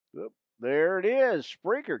Oop, there it is.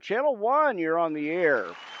 Spreaker, Channel 1, you're on the air.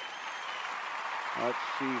 Let's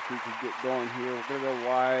see if we can get going here. We're going to go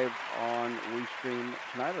live on Restream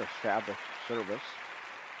tonight, our Sabbath service.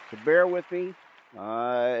 So bear with me.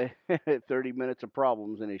 30 minutes of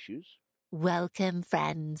problems and issues. Welcome,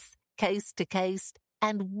 friends, coast to coast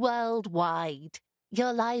and worldwide.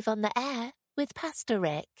 You're live on the air with Pastor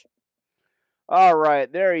Rick. All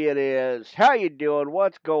right, there it is. How you doing?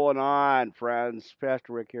 What's going on, friends?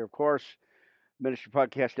 Pastor Rick here, of course. Ministry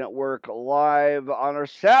Podcast Network, live on our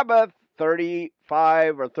Sabbath.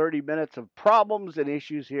 35 or 30 minutes of problems and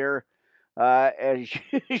issues here. As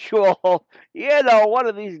usual, one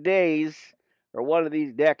of these days or one of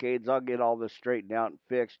these decades, I'll get all this straightened out and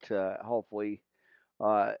fixed, hopefully,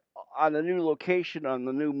 on the new location, on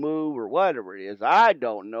the new move, or whatever it is. I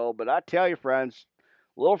don't know, but I tell you, friends,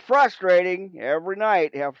 a little frustrating every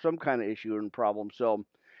night, have some kind of issue and problem. So,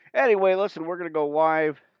 anyway, listen, we're going to go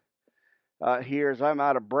live here as I'm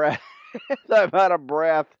out of breath. I'm out of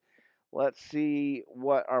breath. Let's see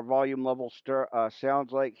what our volume level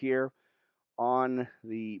sounds like here on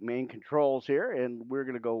the main controls here. And we're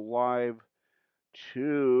going to go live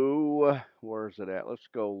to, where is it at? Let's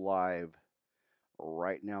go live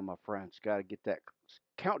right now, my friends. Got to get that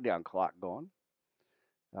countdown clock going.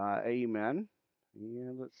 Amen.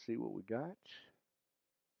 And let's see what we got.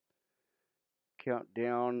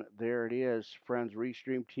 Countdown, there it is. Friends,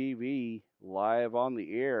 Restream TV, live on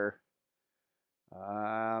the air.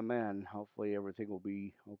 Man, hopefully everything will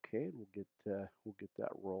be okay. We'll get that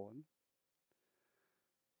rolling.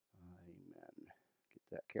 Amen. Get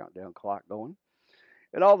that countdown clock going.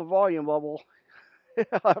 And all the volume level.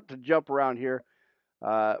 I'll have to jump around here,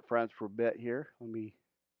 friends, for a bit here. Let me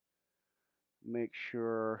make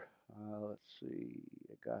sure. Let's see.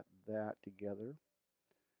 I got that together.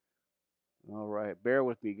 All right. Bear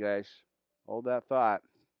with me, guys. Hold that thought.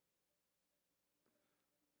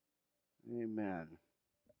 Amen.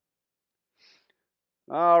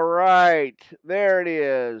 All right. There it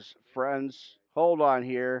is, friends. Hold on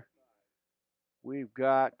here. We've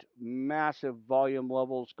got massive volume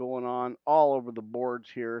levels going on all over the boards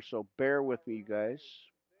here, so bear with me, guys.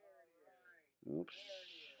 Oops.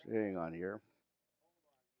 Hang on here.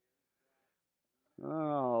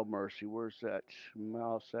 Oh, mercy. Where's that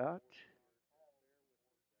mouse at?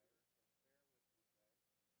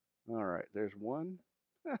 All right. There's one.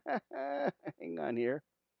 Hang on here.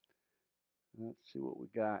 Let's see what we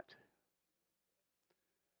got.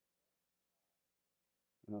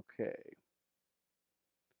 Okay.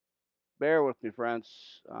 Bear with me, friends.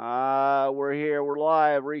 We're here. We're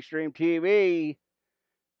live. Restream TV.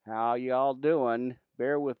 How y'all doing?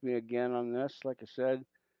 Bear with me again on this. Like I said,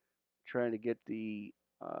 trying to get the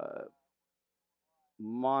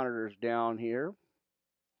monitors down here.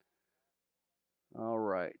 All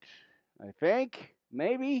right. I think,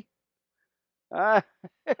 maybe. I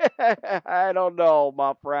don't know,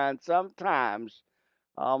 my friend. Sometimes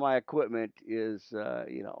all my equipment is,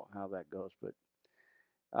 how that goes. But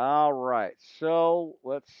all right. So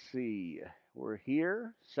let's see. We're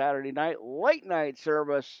here. Saturday night, late night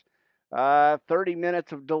service. 30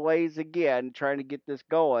 minutes of delays again, trying to get this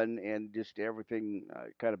going, and just everything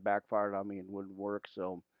kind of backfired on me and wouldn't work.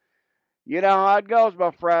 So, you know how it goes,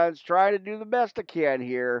 my friends. Trying to do the best I can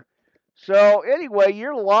here. So, anyway,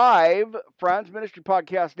 you're live, friends. Ministry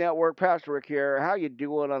Podcast Network. Pastor Rick here. How you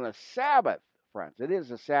doing on a Sabbath, friends? It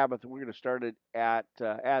is a Sabbath. We're going to start it at,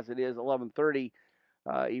 as it is, 11:30,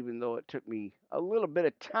 even though it took me a little bit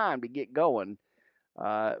of time to get going.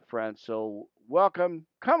 Friends. So welcome.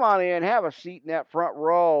 Come on in. Have a seat in that front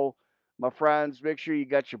row, my friends. Make sure you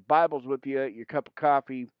got your Bibles with you, your cup of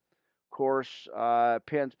coffee, of course,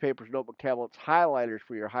 pens, papers, notebook, tablets, highlighters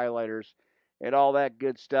for your highlighters, and all that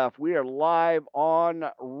good stuff. We are live on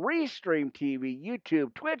Restream TV,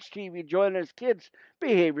 YouTube, Twitch TV. Join us, kids.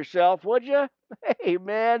 Behave yourself, would you? Hey,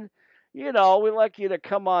 man. We like you to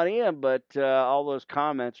come on in, but all those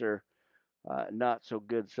comments are not so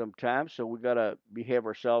good sometimes, so we got to behave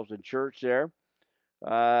ourselves in church there.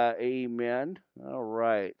 Amen. All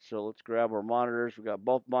right, so let's grab our monitors. We got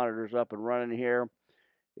both monitors up and running here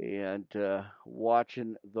and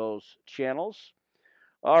watching those channels.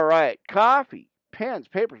 All right, coffee, pens,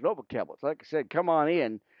 papers, notebook, tablets. Like I said, come on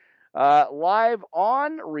in. Live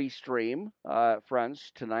on Restream,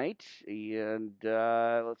 friends, tonight. And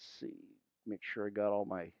let's see, make sure I got all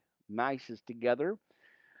my mices together.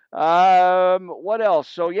 What else?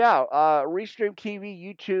 So yeah, Restream TV,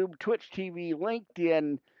 YouTube, Twitch TV,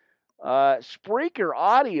 LinkedIn, Spreaker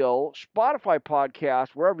Audio, Spotify podcast,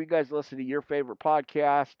 wherever you guys listen to your favorite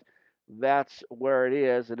podcast, that's where it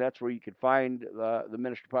is, and that's where you can find the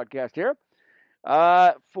Ministry Podcast here.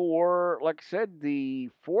 For, like I said, the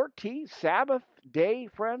 14th Sabbath day,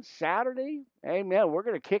 friends, Saturday. Amen. We're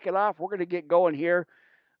going to kick it off. We're going to get going here.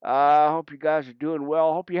 I hope you guys are doing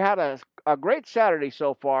well. Hope you had a great Saturday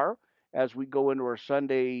so far as we go into our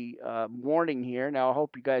Sunday morning here. Now, I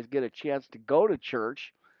hope you guys get a chance to go to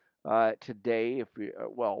church today, if you,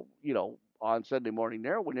 well, on Sunday morning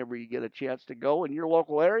there, whenever you get a chance to go in your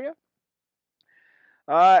local area.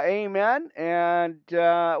 Amen. And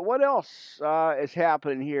what else is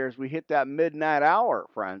happening here as we hit that midnight hour,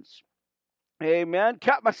 friends? Amen.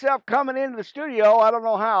 Kept myself coming into the studio. I don't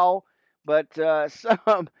know how, but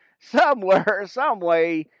somewhere, some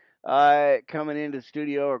way, coming into the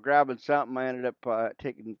studio or grabbing something, I ended up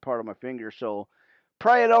taking part of my finger. So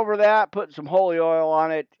praying over that, putting some holy oil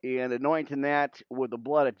on it, and anointing that with the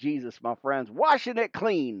blood of Jesus, my friends, washing it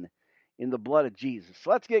clean in the blood of Jesus.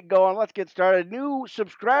 Let's get going. Let's get started. New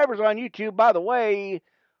subscribers on YouTube, by the way.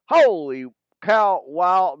 Holy cow,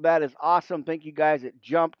 wow, that is awesome. Thank you guys. It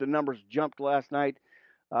jumped. The numbers jumped last night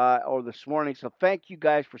or this morning. So thank you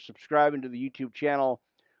guys for subscribing to the YouTube channel.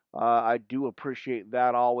 I do appreciate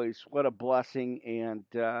that always. What a blessing. And,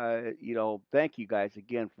 thank you guys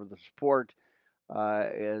again for the support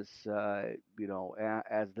as the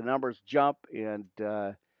numbers jump. And,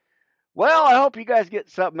 well, I hope you guys get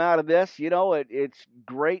something out of this. It's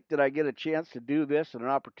great that I get a chance to do this and an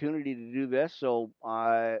opportunity to do this. So,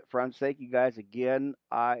 friends, thank you guys again.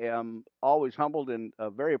 I am always humbled and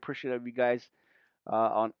very appreciative of you guys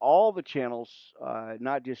on all the channels,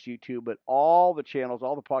 not just YouTube, but all the channels,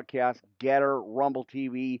 all the podcasts, Getter, Rumble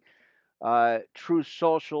TV, True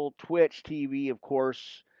Social, Twitch TV, of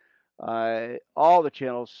course, all the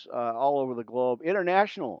channels all over the globe.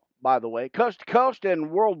 International, by the way, coast to coast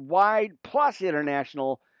and worldwide, plus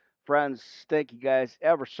international. Friends, thank you guys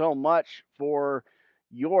ever so much for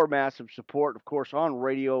your massive support. Of course, on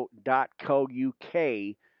radio.co.uk,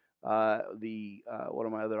 one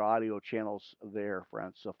of my other audio channels there,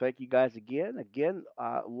 friends. So thank you guys again,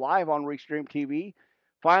 live on Restream TV.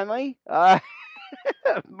 Finally,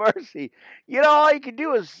 mercy. All you can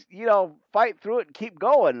do is, fight through it and keep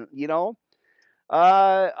going.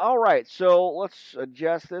 All right, so let's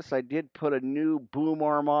adjust this. I did put a new boom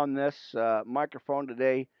arm on this microphone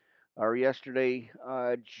today or yesterday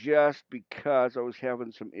just because I was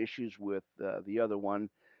having some issues with the other one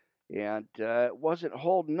and it wasn't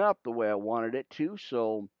holding up the way I wanted it to,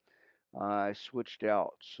 so I switched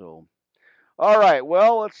out. So, all right,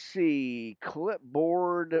 well, let's see.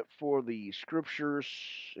 Clipboard for the scriptures.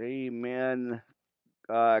 Amen.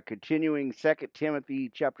 Continuing 2 Timothy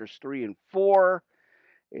chapters 3 and 4,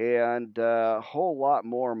 and a whole lot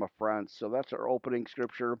more, my friends. So that's our opening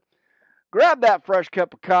scripture. Grab that fresh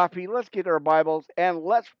cup of coffee. Let's get our Bibles and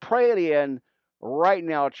let's pray it in right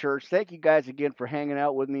now, church. Thank you guys again for hanging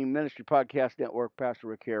out with me. Ministry Podcast Network, Pastor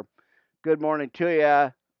Rick here. Good morning to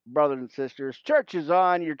you, brothers and sisters. Church is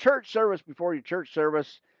on. Your church service before your church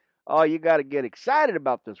service. Oh, you got to get excited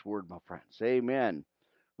about this word, my friends. Amen.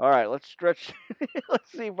 All right, let's stretch.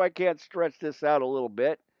 Let's see if I can't stretch this out a little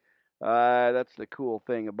bit. That's the cool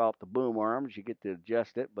thing about the boom arms. You get to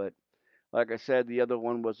adjust it, but like I said, the other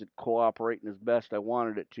one wasn't cooperating as best I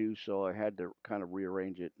wanted it to, so I had to kind of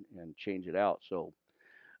rearrange it and change it out. So,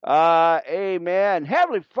 amen.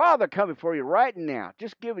 Heavenly Father, come before you right now,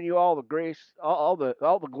 just giving you all the grace, all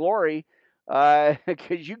the glory,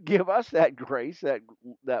 because you give us that grace,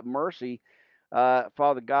 that mercy,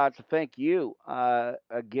 Father God. So thank you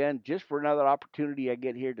again, just for another opportunity I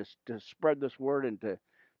get here to spread this word and to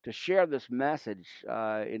share this message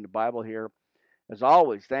in the Bible here. As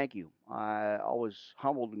always, thank you. I always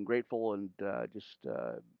humbled and grateful and just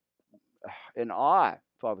in awe,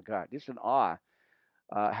 Father God, just in awe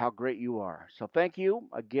how great you are. So thank you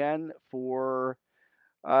again for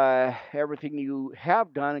everything you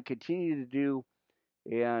have done and continue to do,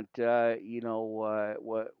 and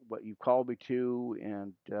what you've called me to,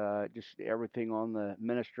 and just everything on the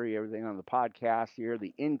ministry, everything on the podcast here,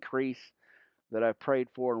 the increase that I've prayed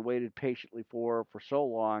for and waited patiently for so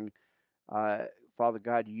long. Uh, Father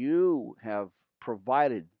God, you have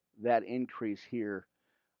provided that increase here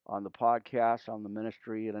on the podcast, on the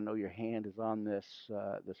ministry, and I know your hand is on this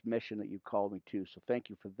mission that you've called me to. So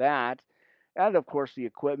thank you for that, and of course the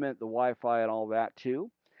equipment, the Wi-Fi, and all that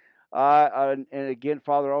too. And again,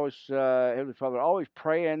 Father, always Heavenly Father, always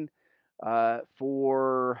praying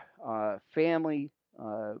for family,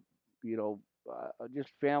 just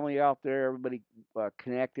family out there, everybody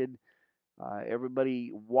connected.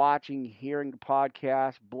 Everybody watching, hearing the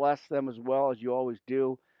podcast, bless them as well as you always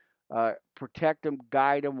do. Protect them,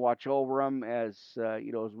 guide them, watch over them as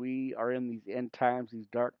as we are in these end times, these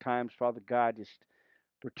dark times. Father God, just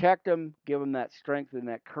protect them, give them that strength and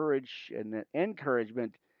that courage and that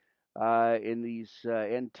encouragement in these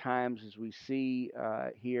end times as we see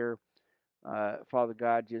here. Father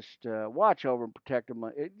God, just watch over and protect them.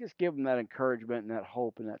 Just give them that encouragement and that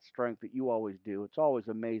hope and that strength that you always do. It's always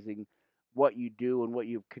amazing what you do and what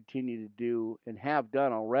you continue to do and have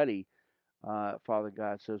done already, Father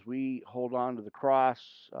God. So as we hold on to the cross,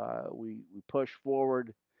 we push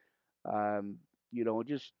forward. Um,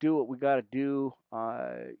 just do what we got to do.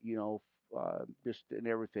 Just in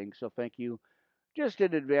everything. So thank you just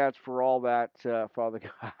in advance for all that, Father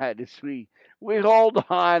God, as we hold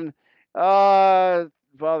on, uh,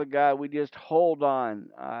 Father God, we just hold on,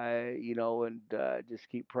 and just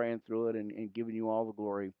keep praying through it and giving you all the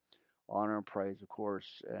glory, honor, and praise, of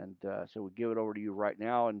course. And so we give it over to you right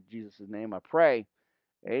now in Jesus' name. I pray,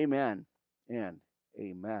 Amen and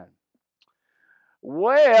Amen.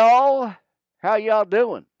 Well, how y'all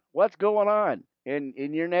doing? What's going on in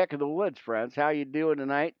your neck of the woods, friends? How you doing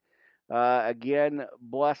tonight? Again,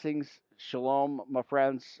 blessings, shalom, my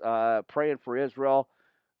friends. Praying for Israel.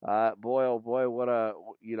 Boy, oh boy, what a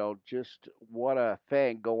just what a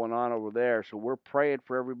thing going on over there. So we're praying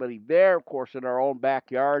for everybody there, of course, in our own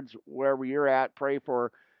backyards, wherever you're at. Pray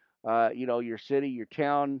for, your city, your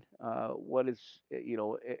town. What is,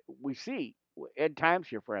 we see end times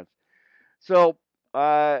here, friends. So,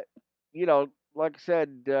 uh, like I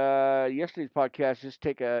said, yesterday's podcast, just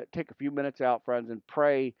take a few minutes out, friends, and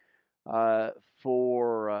pray uh,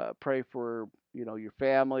 pray for your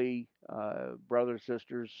family, brothers,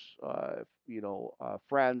 sisters,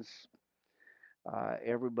 friends,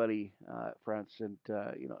 everybody, friends, and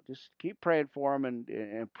just keep praying for them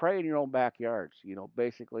and pray in your own backyards.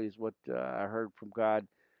 Basically is what I heard from God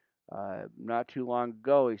not too long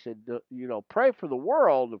ago. He said, pray for the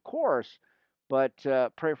world, of course, but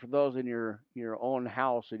pray for those in your own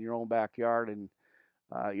house, in your own backyard, and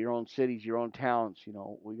your own cities, your own towns.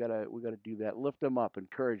 We gotta do that. Lift them up,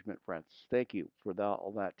 encouragement, friends. Thank you for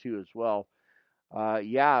all that too as well.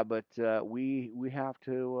 Yeah, but we have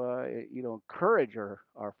to encourage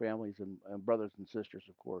our families and brothers and sisters,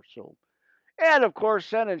 of course. So and of course,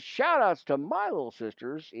 sending shout outs to my little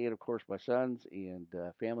sisters and of course my sons and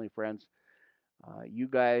family friends. You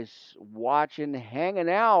guys watching, hanging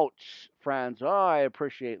out, friends. Oh, I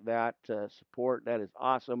appreciate that support. That is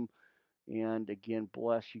awesome. And again,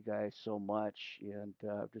 bless you guys so much. And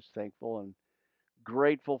just thankful and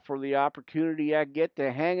grateful for the opportunity I get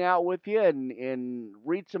to hang out with you and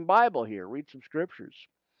read some Bible here, read some scriptures.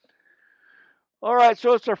 All right,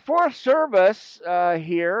 so it's our fourth service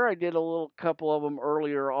here. I did a little couple of them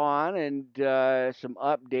earlier on and some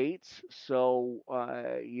updates. So,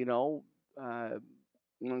 like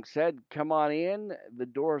I said, come on in. The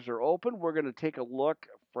doors are open. We're going to take a look,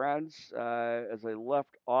 friends, as I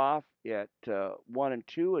left off at 1 and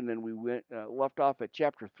 2, and then we went left off at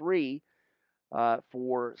chapter 3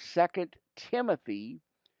 for Second Timothy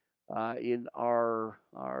in our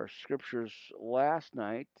scriptures last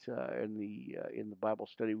night in the Bible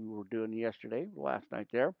study we were doing yesterday, last night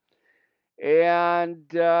there. And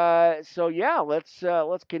so yeah, let's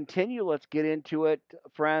continue. Let's get into it,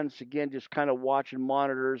 friends. Again, just kind of watching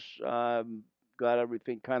monitors. Got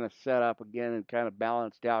everything kind of set up again and kind of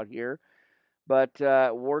balanced out here. But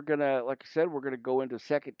we're gonna, like I said, we're gonna go into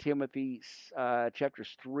Second Timothy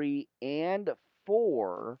chapters 3 and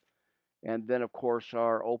 4, and then of course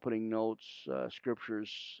our opening notes,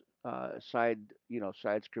 scriptures, side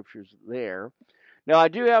scriptures there. Now I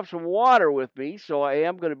do have some water with me, so I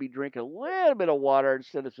am going to be drinking a little bit of water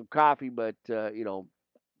instead of some coffee, but trying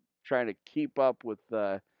to uh, keep up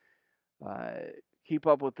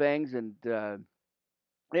with things, and had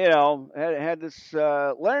this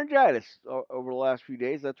laryngitis over the last few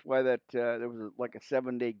days. That's why that there was like a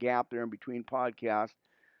 7-day gap there in between podcasts.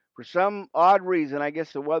 For some odd reason, I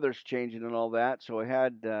guess the weather's changing and all that, so I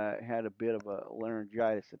had a bit of a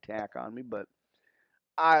laryngitis attack on me, but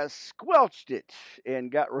I squelched it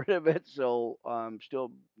and got rid of it. So I'm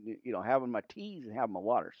still, having my teas and having my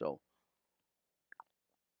water. So,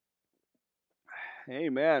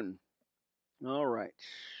 amen. All right.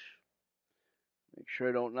 Make sure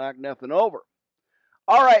I don't knock nothing over.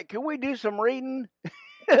 All right. Can we do some reading,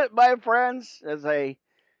 my friends? As I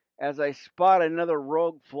spot another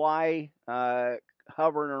rogue fly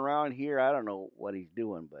hovering around here. I don't know what he's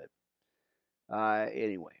doing, but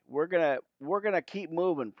anyway, we're gonna keep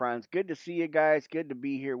moving, friends. Good to see you guys. Good to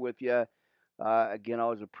be here with you. Again,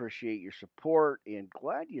 always appreciate your support and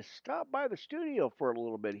glad you stopped by the studio for a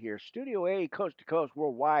little bit here. Studio A, coast to coast,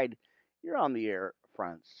 worldwide. You're on the air,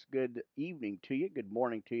 friends. Good evening to you. Good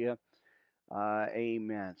morning to you.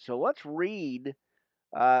 Amen. So let's read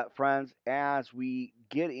friends, as we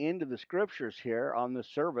get into the scriptures here on this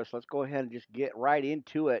service, let's go ahead and just get right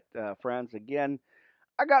into it, friends. Again,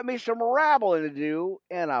 I got me some rabbling to do,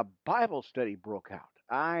 and a Bible study broke out.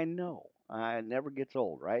 I know. It never gets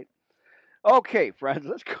old, right? Okay, friends,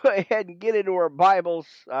 let's go ahead and get into our Bibles.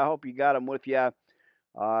 I hope you got them with you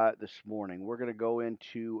this morning. We're going to go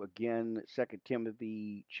into, again, 2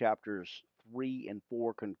 Timothy chapters 3 and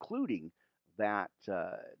 4, concluding that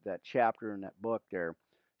chapter in that book there.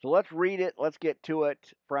 So let's read it. Let's get to it.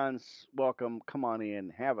 Friends, welcome. Come on in.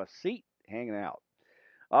 Have a seat. Hanging out.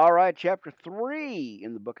 All right, chapter 3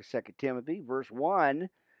 in the book of 2 Timothy, verse 1.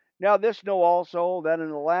 Now this know also, that in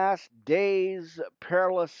the last days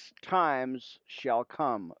perilous times shall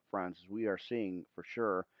come, friends, as we are seeing for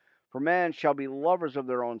sure. For men shall be lovers of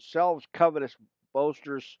their own selves, covetous,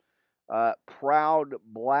 boasters, proud,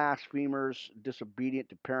 blasphemers, disobedient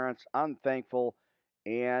to parents, unthankful,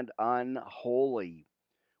 and unholy,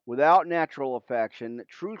 without natural affection,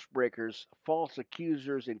 truce breakers, false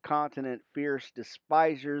accusers, incontinent, fierce,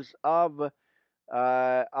 despisers of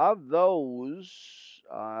those,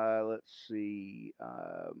 let's see,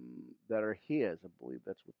 that are his. I believe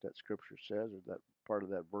that's what that scripture says, or that part of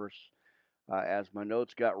that verse. As my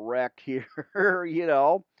notes got wrecked here, you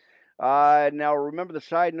know. Now remember the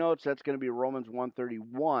side notes. That's going to be Romans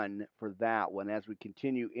 1:31 for that one. As we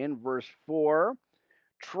continue in verse 4,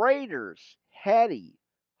 traitors, heady,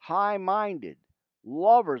 high-minded,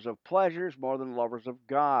 lovers of pleasures more than lovers of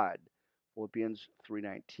God. Philippians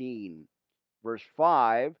 3:19. Verse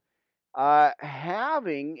 5,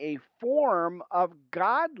 having a form of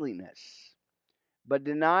godliness, but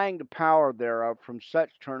denying the power thereof, from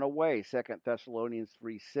such turn away. 2 Thessalonians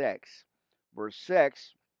 3:6. Verse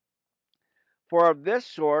 6, for of this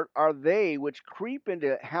sort are they which creep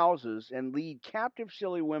into houses and lead captive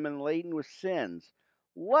silly women laden with sins,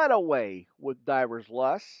 led away with divers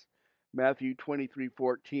lusts. Matthew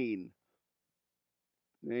 23:14.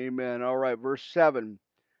 Amen. All right, verse 7.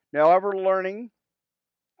 Now ever learning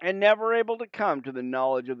and never able to come to the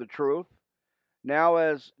knowledge of the truth. Now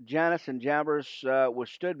as Jannes and Jambres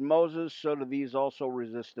withstood Moses, so do these also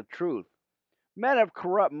resist the truth. Men of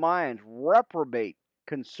corrupt minds reprobate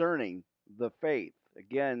concerning the faith.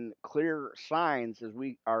 Again, clear signs as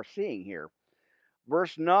we are seeing here.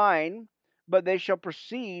 Verse 9, but they shall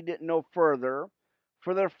proceed no further,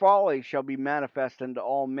 for their folly shall be manifest unto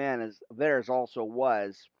all men, as theirs also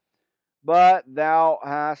was. But thou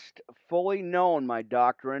hast fully known my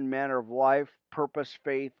doctrine, manner of life, purpose,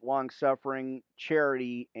 faith, long suffering,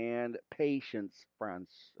 charity, and patience,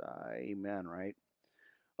 friends. Amen, right?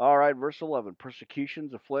 All right, verse 11.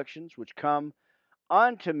 Persecutions, afflictions, which come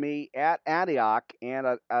unto me at Antioch and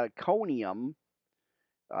at Iconium,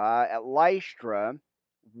 at Lystra,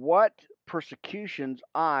 what persecutions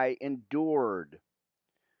I endured.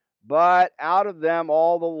 But out of them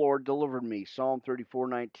all the Lord delivered me. Psalm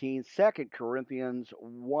 34:19, 2 Corinthians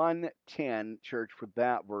 1:10, church, for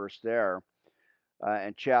that verse there.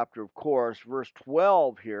 And chapter, of course, verse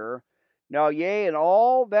 12 here. Now, yea, and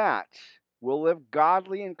all that will live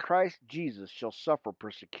godly in Christ Jesus shall suffer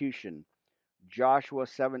persecution. Joshua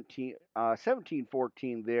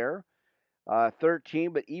 17:14 there.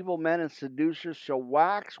 13, but evil men and seducers shall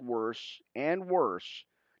wax worse and worse,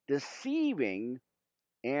 deceiving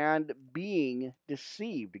and being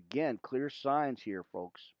deceived. Again, clear signs here,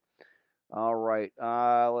 folks. All right,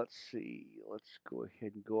 let's see. Let's go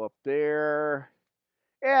ahead and go up there.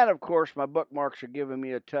 And of course, my bookmarks are giving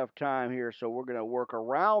me a tough time here, so we're going to work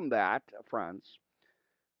around that, friends.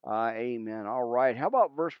 Amen. All right. How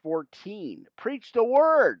about verse 14? Preach the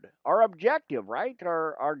word. Our objective, right?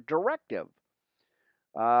 Our directive.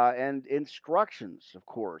 And instructions, of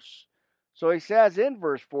course. So he says in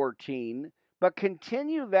verse 14, but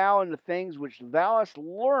continue thou in the things which thou hast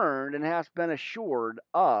learned and hast been assured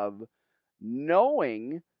of,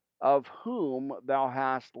 knowing of whom thou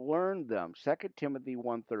hast learned them. 2 Timothy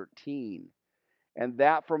 1:13. And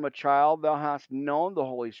that from a child thou hast known the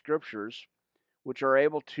holy scriptures, which are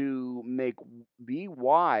able to make thee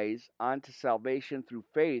wise unto salvation through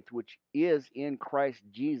faith, which is in Christ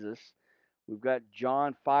Jesus. We've got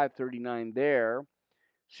John 5:39 there.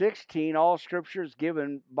 16, all scripture is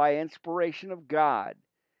given by inspiration of God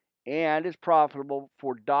and is profitable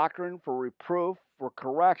for doctrine, for reproof, for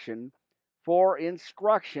correction, for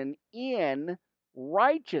instruction in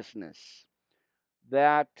righteousness,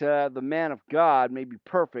 that the man of God may be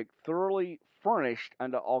perfect, thoroughly furnished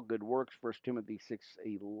unto all good works. 1 Timothy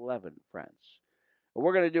 6:11, friends.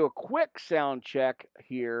 We're going to do a quick sound check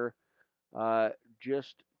here,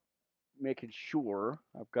 just making sure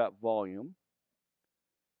I've got volume.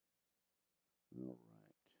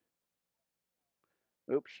 All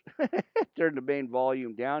Oops. Turn the main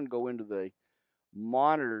volume down. Go into the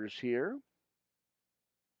monitors here,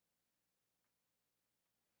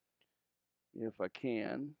 if I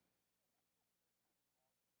can.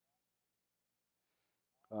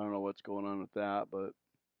 I don't know what's going on with that, but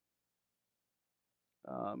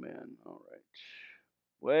oh man. All right.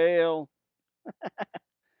 Well,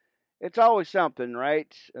 it's always something,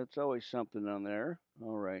 right? It's always something on there.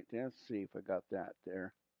 All right. Let's see if I got that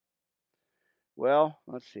there. Well,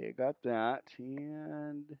 let's see. I got that.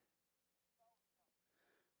 And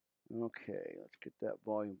okay, let's get that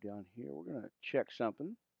volume down here. We're going to check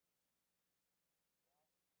something.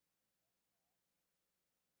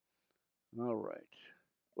 All right.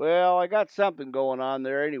 Well, I got something going on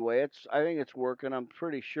there anyway. I think it's working. I'm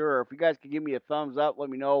pretty sure. If you guys can give me a thumbs up, let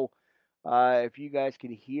me know if you guys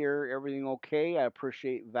can hear everything okay. I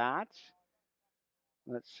appreciate that.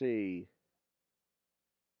 Let's see.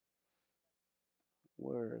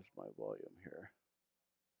 Where is my volume here?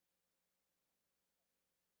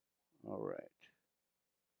 All right.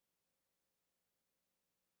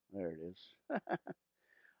 There it is.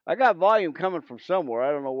 I got volume coming from somewhere.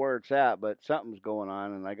 I don't know where it's at, but something's going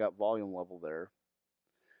on, and I got volume level there.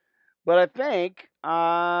 But I think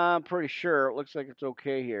I'm pretty sure it looks like it's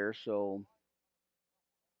okay here. So,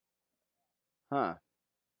 huh?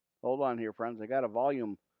 Hold on here, friends. I got a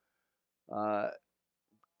volume uh,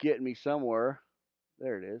 getting me somewhere.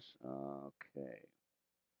 There it is. Okay.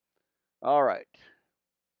 All right.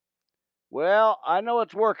 Well, I know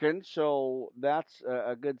it's working, so that's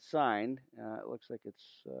a good sign. It looks like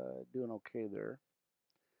it's doing okay there.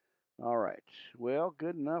 All right. Well,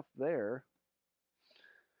 good enough there.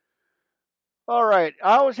 All right.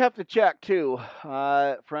 I always have to check too,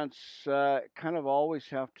 friends. Kind of always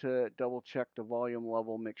have to double check the volume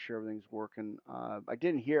level, make sure everything's working. I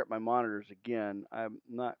didn't hear it my monitors again. I'm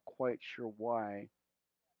not quite sure why.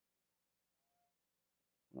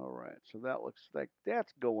 All right. So that looks like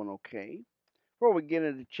that's going okay. Before we get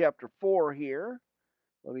into chapter 4 here,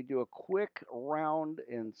 let me do a quick round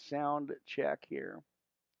and sound check here.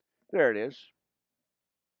 There it is.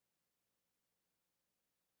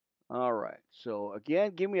 All right. So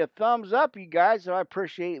again, give me a thumbs up, you guys. I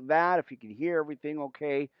appreciate that. If you can hear everything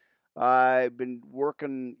okay. I've been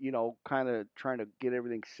working, kind of trying to get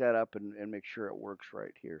everything set up and make sure it works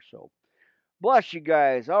right here. So bless you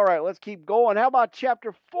guys. All right, let's keep going. How about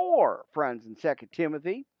chapter 4, friends, in 2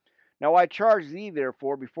 Timothy? Now I charge thee,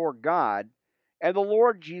 therefore, before God and the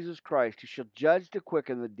Lord Jesus Christ, who shall judge the quick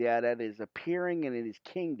and the dead at his appearing and in his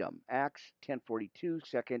kingdom. Acts 10:42,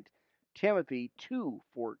 2 Timothy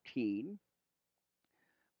 2:14.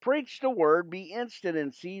 Preach the word, be instant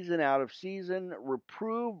in season, out of season,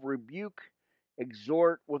 reprove, rebuke,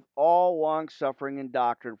 exhort with all long suffering and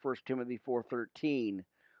doctrine. 1 Timothy 4:13.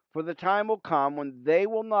 For the time will come when they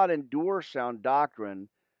will not endure sound doctrine,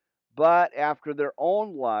 but after their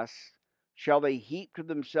own lusts shall they heap to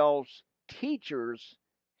themselves teachers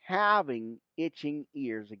having itching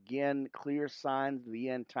ears. Again, clear signs of the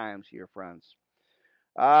end times here, friends.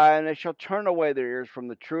 And they shall turn away their ears from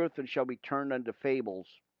the truth and shall be turned unto fables.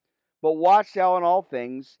 But watch thou in all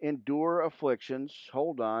things, endure afflictions.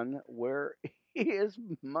 Hold on, where is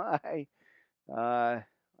my? I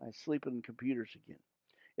sleep in computers again.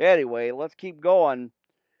 Anyway, let's keep going.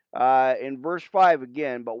 In verse 5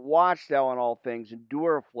 again, but watch thou in all things,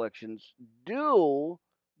 endure afflictions, do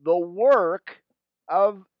the work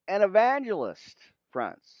of an evangelist,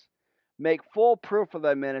 friends. Make full proof of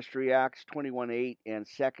thy ministry, Acts 21:8 and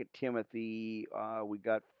 2 Timothy, we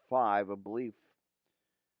got 5, I believe.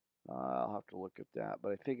 I'll have to look at that,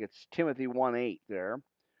 but I think it's Timothy 1:8 there.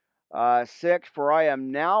 6, for I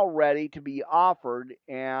am now ready to be offered,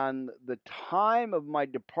 and the time of my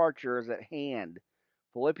departure is at hand.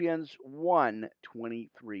 Philippians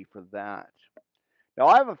 1:23 for that. Now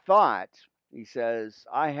I have a thought. He says,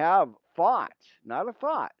 I have fought, not a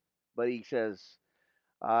thought, but he says,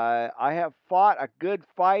 I have fought a good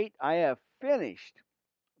fight. I have finished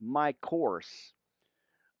my course.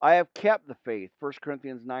 I have kept the faith. 1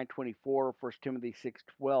 Corinthians 9:24, 1 Timothy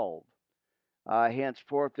 6:12.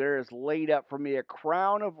 Henceforth there is laid up for me a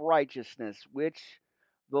crown of righteousness, which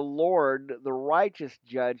the Lord, the righteous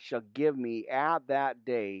judge, shall give me at that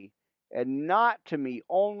day, and not to me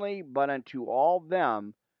only, but unto all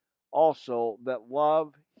them also that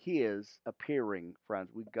love his appearing. Friends,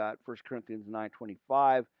 we've got 1 Corinthians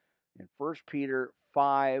 9:25 and 1 Peter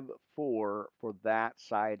 5:4 for that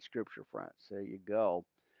side scripture, friends. There you go.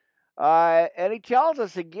 And he tells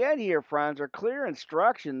us again here, friends, are clear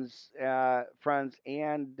instructions, friends,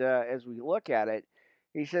 and as we look at it,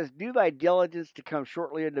 he says, do thy diligence to come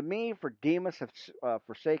shortly unto me, for Demas hath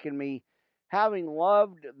forsaken me, having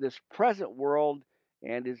loved this present world,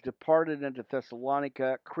 and is departed into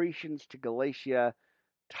Thessalonica, Crescens to Galatia,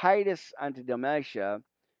 Titus unto Dalmatia,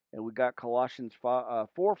 and we got Colossians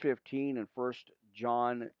 4:15 and 1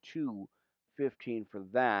 John 2:15 for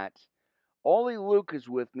that. Only Luke is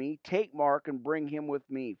with me. Take Mark and bring him with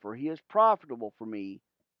me, for he is profitable for me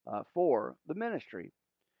for the ministry.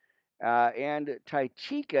 And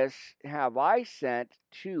Tychicus have I sent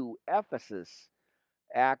to Ephesus,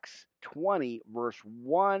 Acts 20, verse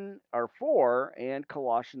 1 or 4, and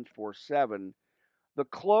Colossians 4:7. The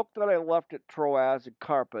cloak that I left at Troas and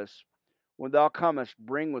Carpus, when thou comest,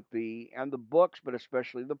 bring with thee, and the books, but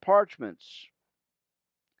especially the parchments.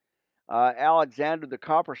 Alexander the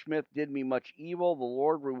coppersmith did me much evil. The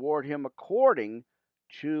Lord reward him according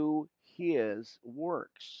to his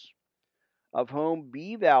works. Of whom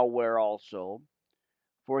be thou aware also,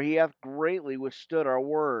 for he hath greatly withstood our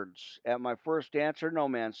words. At my first answer no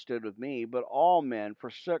man stood with me, but all men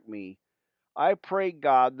forsook me. I pray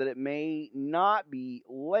God that it may not be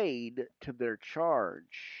laid to their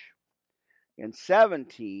charge. In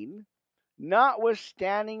 17,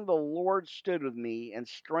 notwithstanding the Lord stood with me and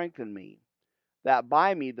strengthened me, that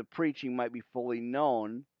by me the preaching might be fully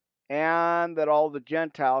known, and that all the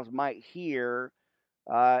Gentiles might hear,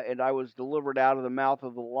 and I was delivered out of the mouth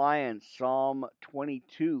of the lion. Psalm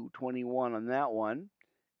 22:21 on that one.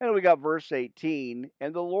 And we got verse 18,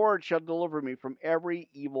 and the Lord shall deliver me from every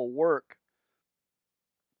evil work,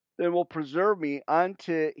 and will preserve me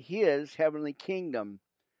unto his heavenly kingdom,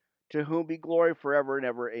 to whom be glory forever and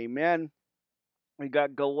ever. Amen. We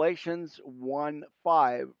got Galatians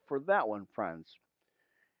 1:5 for that one, friends.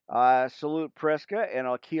 Salute Prisca and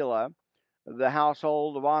Aquila. The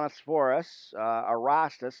household of Onesiphorus,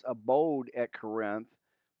 Erastus, abode at Corinth,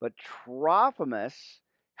 but Trophimus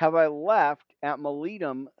have I left at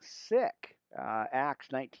Miletum sick. Acts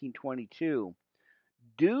 19:22.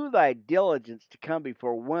 Do thy diligence to come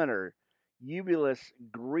before winter. Eubulus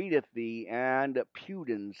greeteth thee, and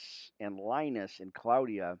Pudens, and Linus, and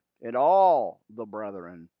Claudia, and all the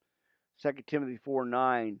brethren. 2 Timothy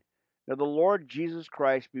 4:9. Now the Lord Jesus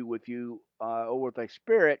Christ be with you, with thy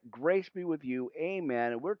spirit. Grace be with you.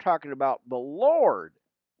 Amen. And we're talking about the Lord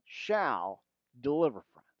shall deliver,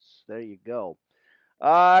 friends. There you go.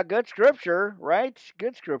 Good scripture, right?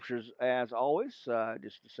 Good scriptures as always.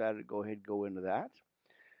 Just decided to go ahead and go into that.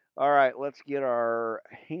 All right, let's get our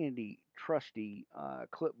handy, trusty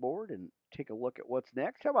clipboard and take a look at what's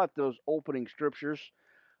next. How about those opening scriptures,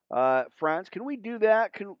 friends? Can we do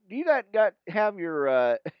that? Do you have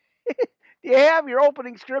your do you have your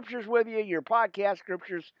opening scriptures with you? Your podcast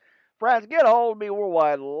scriptures, friends? Get a hold of me,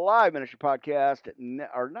 Worldwide Live Ministry Podcast,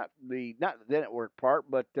 or not the network part,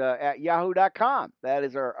 but at yahoo.com. That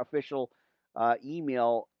is our official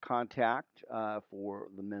email contact for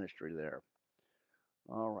the ministry there.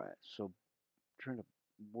 All right, so trying to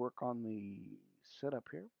work on the setup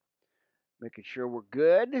here, making sure we're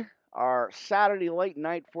good. Our Saturday late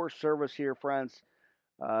night first service here, friends,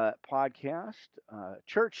 podcast,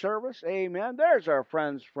 church service, amen. There's our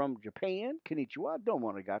friends from Japan, konnichiwa,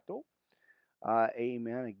 domo arigato.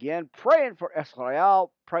 Amen. Again, praying for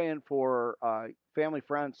Israel, praying for family,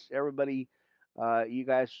 friends, everybody. You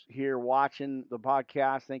guys here watching the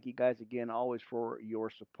podcast, thank you guys again always for your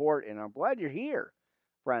support, and I'm glad you're here,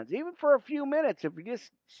 friends. Even for a few minutes, if you're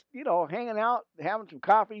just hanging out, having some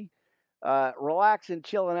coffee, relaxing,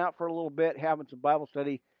 chilling out for a little bit, having some Bible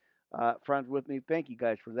study, friends with me. Thank you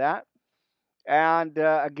guys for that. And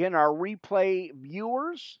again, our replay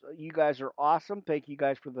viewers, you guys are awesome. Thank you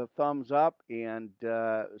guys for the thumbs up and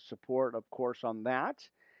support, of course, on that.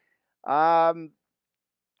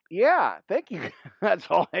 Yeah, thank you. That's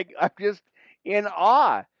all. I'm just in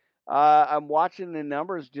awe. I'm watching the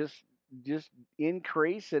numbers just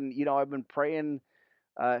increase, and I've been praying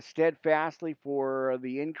steadfastly for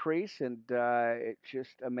the increase, and it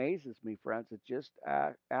just amazes me, friends. It just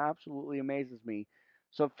absolutely amazes me.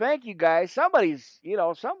 So thank you guys. Somebody's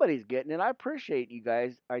getting it. I appreciate you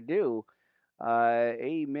guys. I do.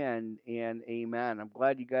 Amen and amen. I'm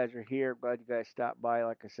glad you guys are here. Glad you guys stopped by.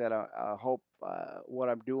 Like I said, I hope what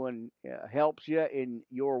I'm doing helps you in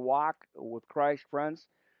your walk with Christ, friends.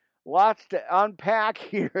 Lots to unpack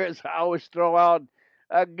here, as I always throw out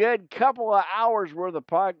a good couple of hours worth of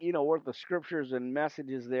worth of scriptures and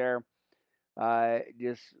messages there.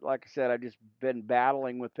 Just like I said, I've just been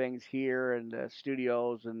battling with things here and the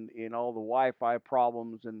studios and all the Wi-Fi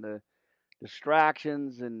problems and the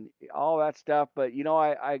distractions and all that stuff. But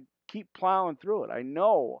I keep plowing through it. I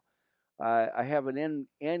know I have an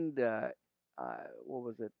end what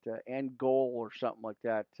was it, end goal or something like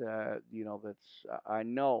that. That's I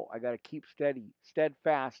know I got to keep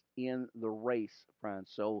steadfast in the race,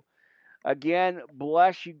 friends. So again,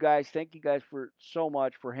 bless you guys. Thank you guys for so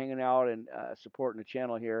much for hanging out and supporting the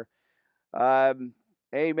channel here. Um,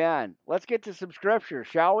 Amen. Let's get to some scriptures,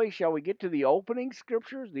 shall we? Shall we get to the opening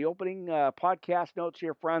scriptures, the opening podcast notes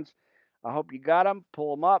here, friends? I hope you got them.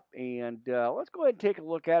 Pull them up, and let's go ahead and take a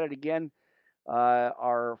look at it again.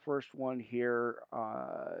 Our first one here,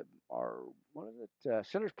 our what is it?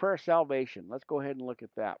 Sinner's Prayer Salvation. Let's go ahead and look at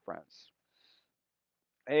that, friends.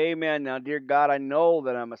 Amen. Now, dear God, I know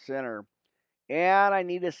that I'm a sinner and I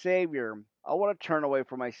need a Savior. I want to turn away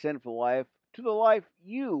from my sinful life to the life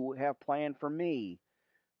you have planned for me.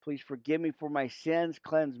 Please forgive me for my sins,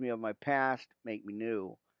 cleanse me of my past, make me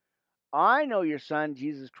new. I know your Son,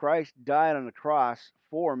 Jesus Christ, died on the cross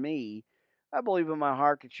for me. I believe in my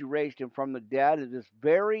heart that you raised him from the dead. At this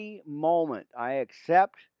very moment, I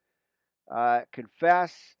accept,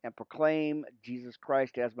 confess, and proclaim Jesus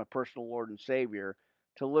Christ as my personal Lord and Savior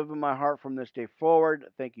to live in my heart from this day forward.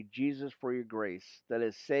 Thank you, Jesus, for your grace that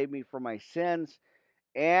has saved me from my sins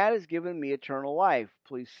and has given me eternal life.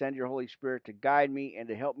 Please send your Holy Spirit to guide me and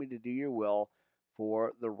to help me to do your will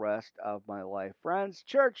for the rest of my life. Friends,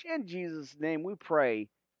 church, in Jesus' name we pray.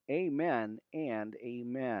 Amen and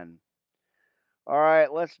amen. All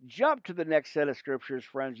right, let's jump to the next set of scriptures,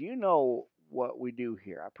 friends. You know what we do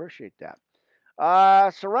here. I appreciate that.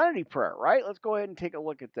 Serenity prayer, right? Let's go ahead and take a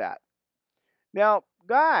look at that. Now,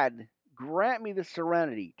 God, grant me the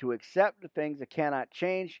serenity to accept the things I cannot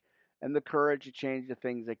change and the courage to change the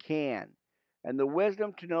things I can, and the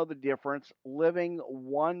wisdom to know the difference, living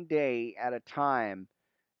one day at a time,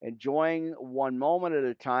 enjoying one moment at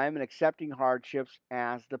a time, and accepting hardships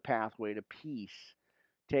as the pathway to peace,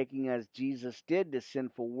 taking as Jesus did this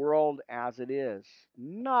sinful world as it is,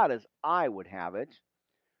 not as I would have it,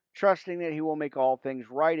 trusting that he will make all things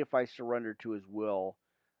right if I surrender to his will,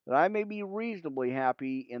 that I may be reasonably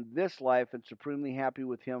happy in this life and supremely happy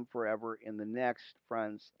with him forever in the next,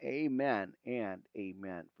 friends. Amen and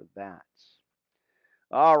amen for that.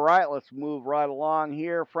 All right, let's move right along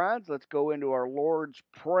here, friends. Let's go into our Lord's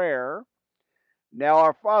Prayer. Now,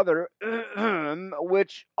 our Father,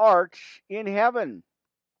 which art in heaven,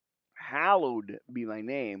 hallowed be thy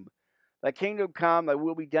name. Thy kingdom come, thy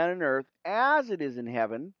will be done on earth as it is in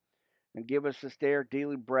heaven. And give us this day our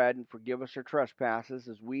daily bread, and forgive us our trespasses,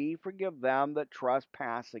 as we forgive them that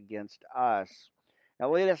trespass against us.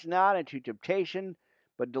 And lead us not into temptation,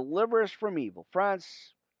 but deliver us from evil. Friends,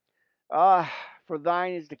 for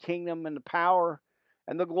thine is the kingdom and the power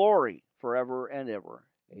and the glory forever and ever.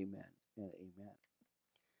 Amen and amen.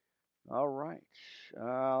 All right.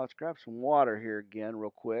 Let's grab some water here again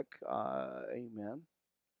real quick. Amen.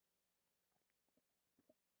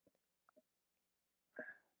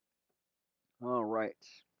 All right.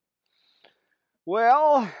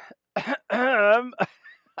 Well, I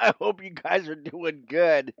hope you guys are doing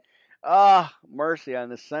good. Mercy on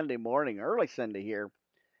this Sunday morning, early Sunday here.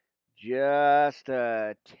 Just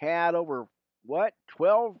a tad over what?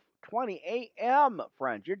 12:20 a.m.,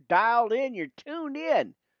 friends. You're dialed in, you're tuned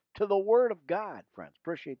in to the Word of God, friends.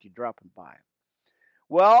 Appreciate you dropping by.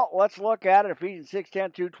 Well, let's look at it. Ephesians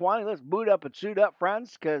 6:10 through 20. Let's boot up and suit up,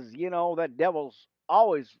 friends, because you know that devil's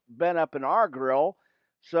always been up in our grill.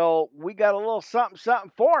 So we got a little something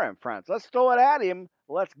for him, friends. Let's throw it at him.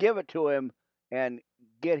 Let's give it to him and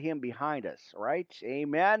get him behind us, right?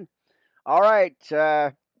 Amen. All right.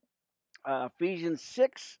 Ephesians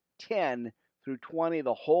 6:10 through 20,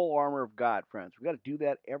 the whole armor of God, friends. We got to do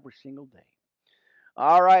that every single day.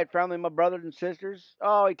 All right, family, my brothers and sisters.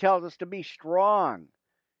 Oh, he tells us to be strong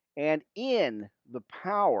and in the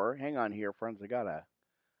power. Hang on here, friends. I got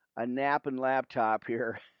a napping laptop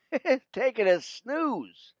here. Taking a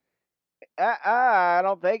snooze. I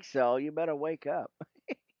don't think so. You better wake up.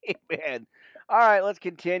 Amen. All right, let's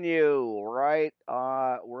continue. Right,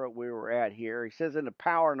 where we were at here. He says, "In the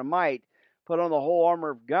power and the might, put on the whole armor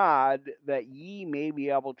of God, that ye may be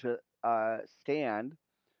able to stand,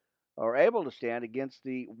 or able to stand against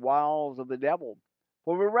the wiles of the devil.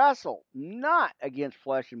 For we wrestle not against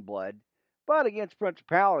flesh and blood, but against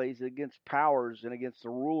principalities, against powers, and against the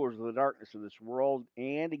rulers of the darkness of this world,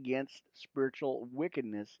 and against spiritual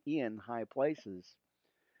wickedness in high places.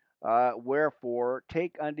 Wherefore,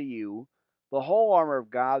 take unto you the whole armor of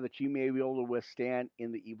God, that you may be able to withstand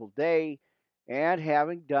in the evil day, and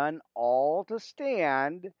having done all to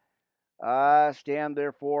stand, stand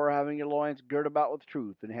therefore, having your loins girt about with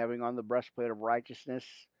truth, and having on the breastplate of righteousness,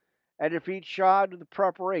 and your feet shod with the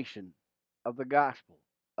preparation of the gospel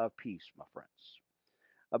of peace, my friends.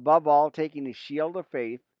 Above all, taking the shield of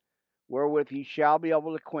faith, wherewith he shall be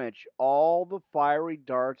able to quench all the fiery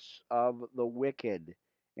darts of the wicked,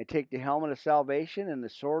 and take the helmet of salvation and the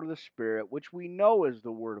sword of the Spirit, which we know is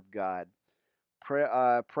the word of God,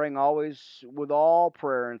 praying always with all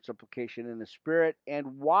prayer and supplication in the Spirit,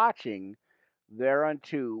 and watching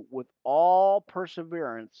thereunto with all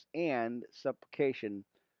perseverance and supplication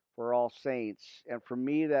for all saints, and for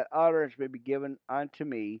me that utterance may be given unto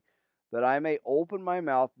me, that I may open my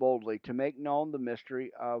mouth boldly to make known the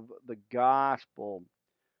mystery of the gospel,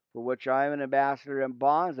 for which I am an ambassador in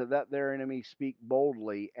bonds, that their enemies speak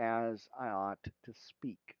boldly as I ought to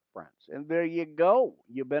speak, friends. And there you go.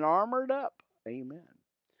 You've been armored up. Amen.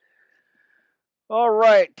 All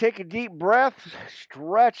right, take a deep breath,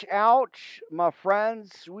 stretch out, my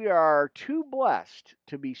friends. We are too blessed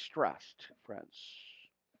to be stressed, friends.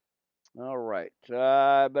 All right,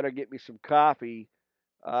 I better get me some coffee.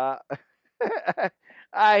 Uh,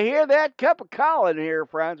 I hear that cup of Colin here,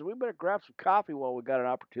 friends. We better grab some coffee while we got an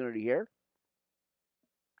opportunity here.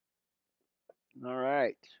 All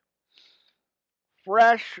right.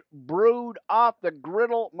 Fresh, brewed off the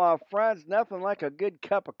griddle, my friends. Nothing like a good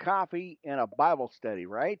cup of coffee and a Bible study,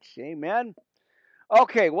 right? Amen.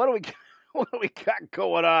 Okay, what do we what do we got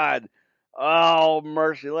going on? Oh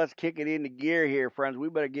mercy, let's kick it into gear here, friends. We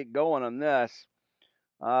better get going on this.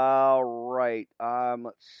 All right.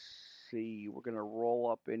 Let's see. We're gonna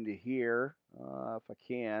roll up into here if I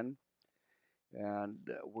can, and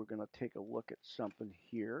we're gonna take a look at something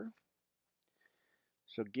here.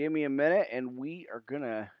 So give me a minute, and we are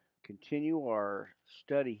gonna continue our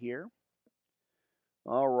study here.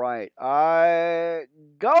 All right.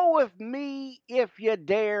 Go with me if you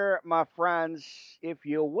dare, my friends, if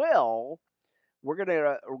you will. We're going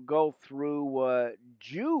to go through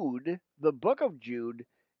Jude, the book of Jude,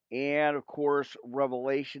 and of course,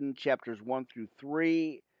 Revelation chapters 1 through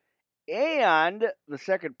 3. And the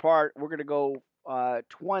second part, we're going to go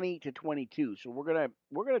 20 to 22. So we're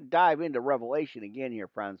gonna dive into Revelation again here,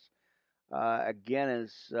 friends. Again,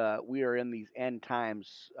 as we are in these end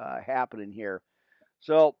times happening here.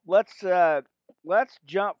 So let's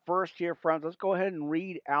jump first here, friends. Let's go ahead and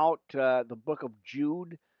read out the book of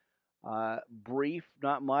Jude. Brief,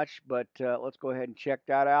 not much, but let's go ahead and check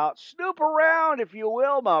that out. Snoop around, if you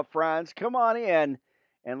will, my friends. Come on in,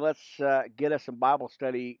 and let's get us some Bible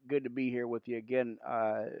study. Good to be here with you again,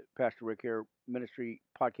 Pastor Rick here, Ministry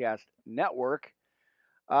Podcast Network.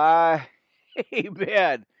 Uh,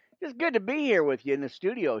 amen. It's good to be here with you in the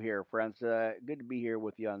studio here, friends. Good to be here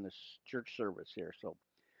with you on this church service here. So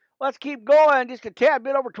let's keep going. Just a tad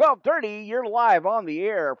bit over 12:30. You're live on the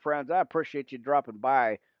air, friends. I appreciate you dropping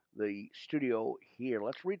by the studio here.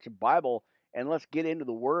 Let's read some Bible and let's get into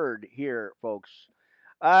the Word here, folks.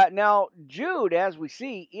 Now, Jude, as we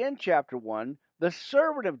see in chapter 1, the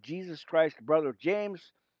servant of Jesus Christ, brother of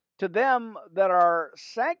James, to them that are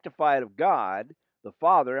sanctified of God the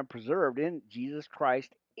Father and preserved in Jesus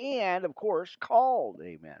Christ, and of course called.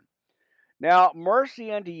 Amen. Now,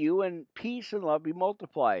 mercy unto you and peace and love be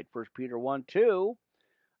multiplied. 1 Peter 1 2.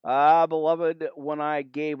 Beloved, when I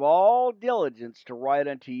gave all diligence to write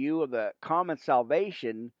unto you of the common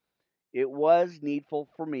salvation, it was needful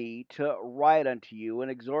for me to write unto you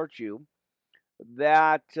and exhort you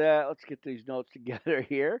that, let's get these notes together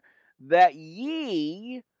here, that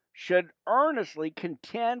ye should earnestly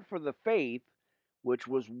contend for the faith which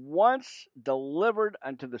was once delivered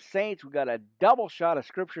unto the saints. We got a double shot of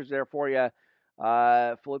scriptures there for you.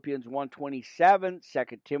 Philippians 1:27,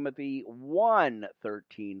 2 Timothy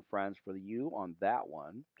 1:13, friends, for you on that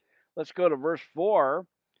one. Let's go to verse 4.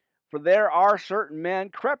 For there are certain men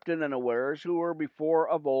crept in unawares, who were before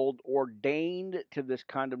of old ordained to this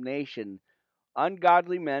condemnation,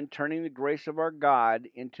 ungodly men turning the grace of our God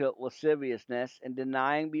into lasciviousness, and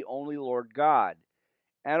denying the only Lord God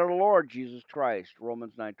and our Lord Jesus Christ.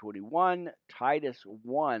 Romans 9:21, Titus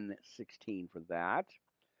 1:16 for that.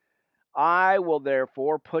 I will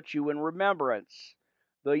therefore put you in remembrance,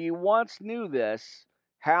 though you once knew this,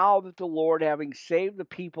 how that the Lord, having saved the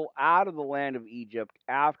people out of the land of Egypt,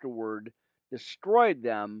 afterward destroyed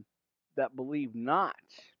them that believed not.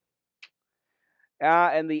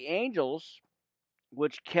 And the angels,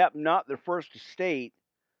 which kept not their first estate,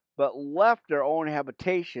 but left their own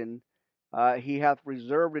habitation, he hath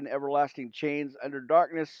reserved in everlasting chains under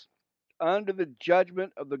darkness, under the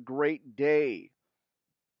judgment of the great day.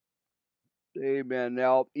 Amen.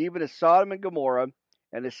 Now, even as Sodom and Gomorrah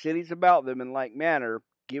and the cities about them in like manner,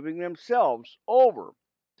 giving themselves over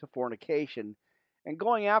to fornication and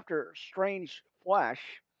going after strange flesh,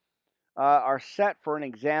 are set for an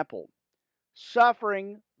example,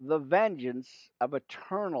 suffering the vengeance of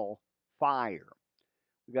eternal fire.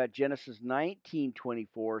 We got Genesis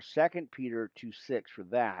 19:24, 2 Peter 2:6 for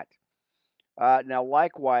that. Now,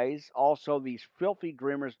 likewise, also these filthy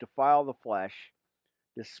dreamers defile the flesh,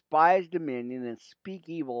 despise dominion, and speak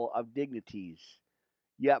evil of dignities.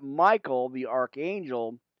 Yet Michael, the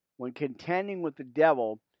archangel, when contending with the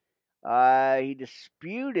devil, he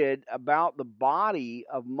disputed about the body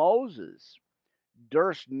of Moses,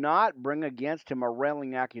 durst not bring against him a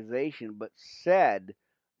railing accusation, but said,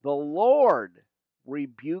 "The Lord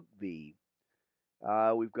rebuke thee."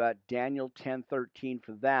 We've got Daniel 10:13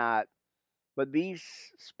 for that. But these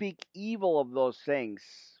speak evil of those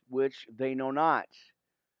things which they know not.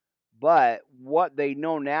 But what they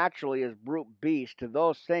know naturally is brute beasts to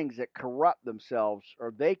those things that corrupt themselves,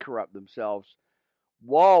 or they corrupt themselves.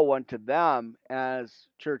 Woe unto them, as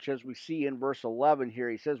church, as we see in verse 11 here,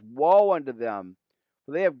 he says, "Woe unto them,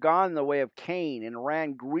 for they have gone the way of Cain, and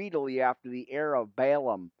ran greedily after the heir of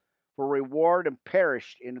Balaam, for reward, and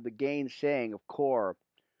perished into the gainsaying of Kor."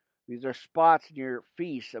 These are spots near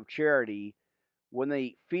feasts of charity, when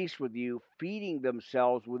they feast with you, feeding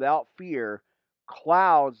themselves without fear.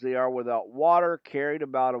 Clouds they are without water, carried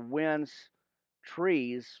about of winds,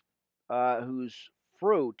 trees whose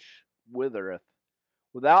fruit withereth.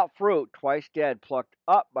 Without fruit, twice dead, plucked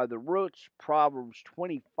up by the roots. Proverbs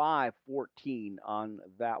 25:14 on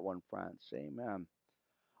that one, friends. Amen.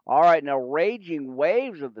 All right, now raging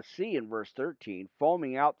waves of the sea in verse 13,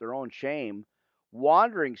 foaming out their own shame,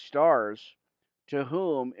 wandering stars, to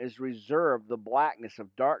whom is reserved the blackness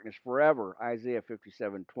of darkness forever, Isaiah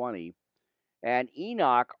 57:20. And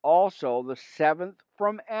Enoch, also the seventh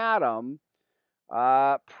from Adam,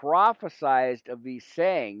 prophesied of these,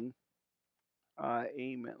 saying,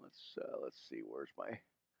 Amen. Let's see.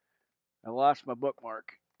 I lost my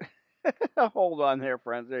bookmark. Hold on there,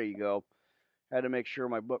 friends. There you go. Had to make sure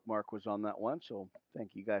my bookmark was on that one, so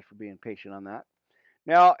thank you guys for being patient on that.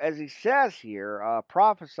 Now, as he says here,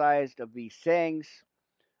 prophesied of these sayings,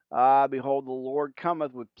 behold, the Lord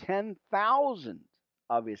cometh with 10,000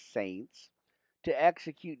 of his saints to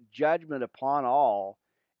execute judgment upon all,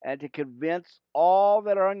 and to convince all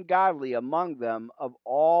that are ungodly among them of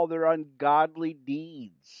all their ungodly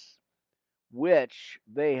deeds, which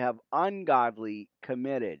they have ungodly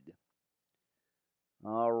committed.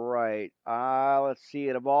 All right. Let's see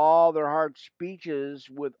it. Of all their hard speeches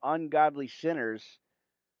with ungodly sinners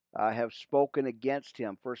have spoken against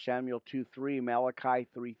him. 1 Samuel 2:3, Malachi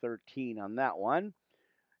 3:13 on that one.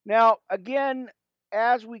 Now, again,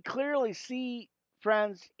 as we clearly see,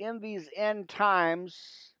 friends, in these end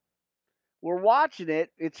times, we're watching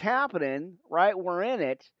it. It's happening, right? We're in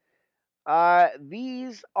it.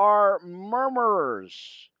 These are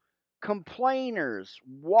murmurers, complainers,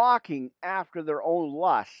 walking after their own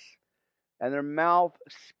lusts, and their mouth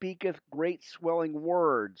speaketh great swelling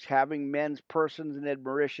words, having men's persons in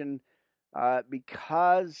admiration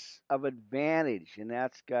because of advantage. And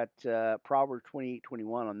that's got Proverbs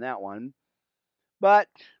 28:21 on that one. But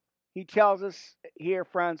he tells us here,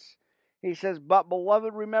 friends, he says, "But,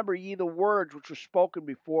 beloved, remember ye the words which were spoken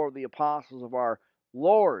before of the apostles of our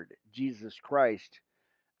Lord Jesus Christ,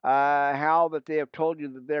 how that they have told you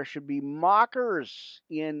that there should be mockers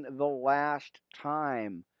in the last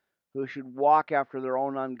time, who should walk after their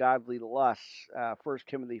own ungodly lusts." 1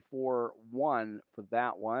 Timothy 4:1 for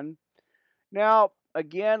that one. Now,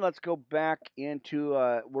 again, let's go back into,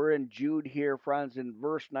 we're in Jude here, friends, in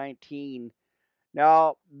verse 19.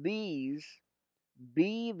 "Now, these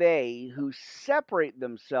be they who separate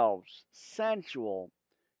themselves sensual,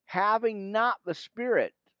 having not the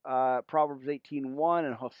Spirit." Proverbs 18:1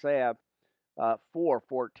 and Hosea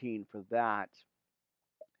 4:14 for that.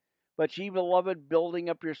 "But ye, beloved, building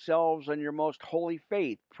up yourselves on your most holy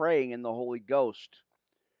faith, praying in the Holy Ghost.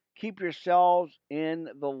 Keep yourselves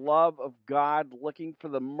in the love of God, looking for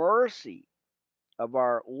the mercy of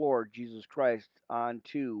our Lord Jesus Christ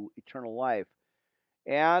unto eternal life.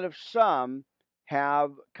 And if some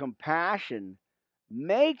have compassion,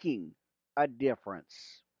 making a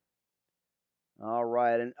difference." All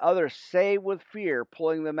right. "And others save with fear,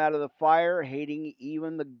 pulling them out of the fire, hating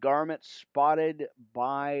even the garment spotted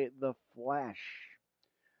by the flesh.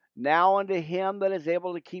 Now unto him that is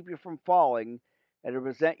able to keep you from falling, and to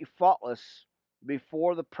present you faultless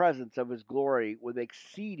before the presence of his glory with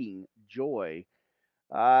exceeding joy,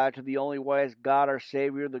 to the only wise God our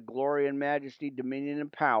Savior, the glory and majesty, dominion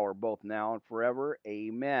and power, both now and forever.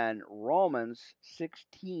 Amen." Romans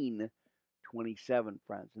 16:27,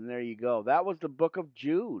 friends. And there you go. That was the book of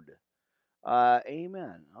Jude.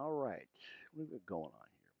 Amen. All right. What have we got going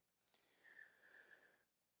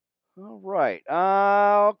on All right.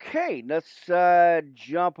 Okay. Let's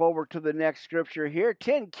jump over to the next scripture here.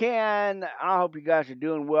 Tin Can. I hope you guys are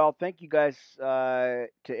doing well. Thank you guys to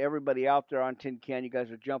everybody out there on Tin Can. You guys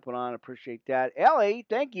are jumping on. Appreciate that. Ellie,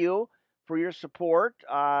 thank you for your support.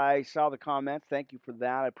 I saw the comments. Thank you for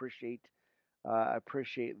that. I appreciate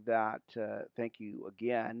that. Thank you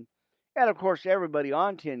again. And of course, everybody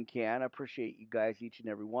on Tin Can. I appreciate you guys, each and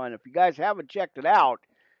every one. If you guys haven't checked it out,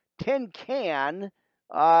 Tin Can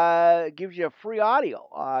gives you a free audio.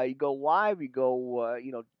 You go live, you go,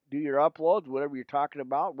 do your uploads, whatever you're talking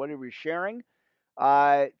about, whatever you're sharing.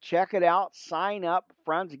 Check it out. Sign up,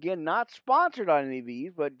 friends. Again, not sponsored on any of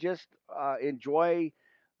these, but just enjoy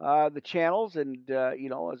the channels. And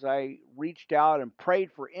as I reached out and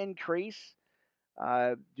prayed for increase,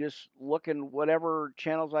 just looking whatever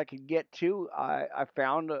channels I could get to, I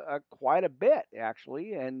found quite a bit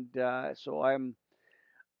actually, and so I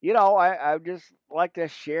just like to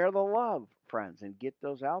share the love, friends, and get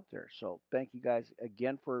those out there. So thank you guys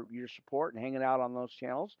again for your support and hanging out on those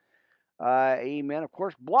channels. Amen. Of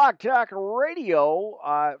course, Blog Talk Radio,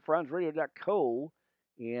 friendsradio.co,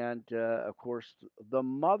 and of course the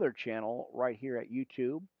mother channel right here at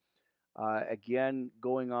YouTube. Again,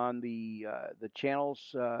 going on the channels,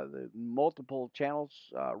 the multiple channels,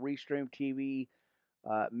 Restream TV,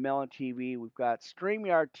 Melon TV. We've got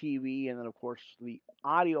StreamYard TV, and then of course the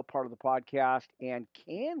audio part of the podcast and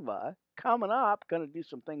Canva coming up. Going to do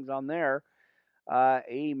some things on there.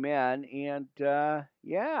 Amen. And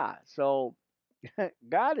yeah, so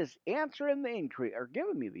God is answering the increase or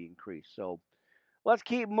giving me the increase. So let's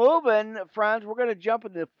keep moving, friends. We're going to jump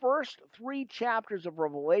into the first 3 chapters of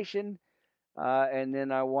Revelation. And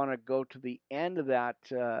then I want to go to the end of that,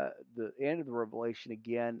 the end of the Revelation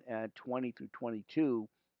again, 20 through 22.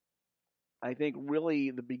 I think really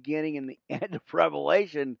the beginning and the end of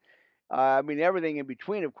Revelation. I mean, everything in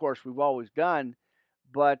between, of course, we've always done.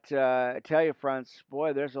 But I tell you, friends,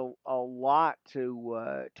 boy, there's a lot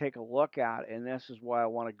to take a look at, and this is why I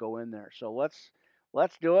want to go in there. So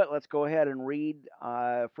let's do it. Let's go ahead and read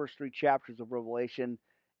first 3 chapters of Revelation,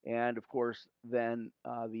 and of course, then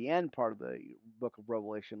the end part of the book of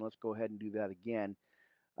Revelation. Let's go ahead and do that again,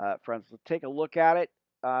 friends. Let's take a look at it.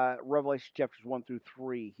 Revelation chapters 1 through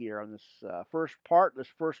 3 here on this first part,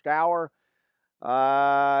 this first hour.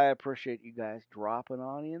 I appreciate you guys dropping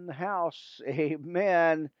on in the house.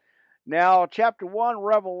 Amen. Now, chapter 1,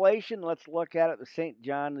 Revelation. Let's look at it. The St.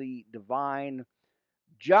 John the Divine.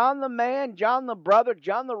 John the man, John the brother,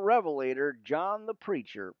 John the revelator, John the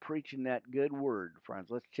preacher, preaching that good word,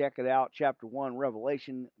 friends. Let's check it out. Chapter 1,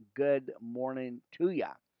 Revelation. Good morning to ya.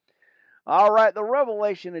 All right, the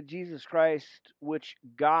revelation of Jesus Christ, which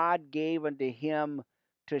God gave unto him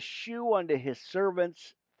to shew unto his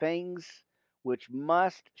servants things which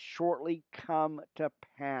must shortly come to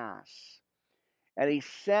pass. And he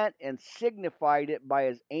sent and signified it by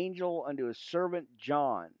his angel unto his servant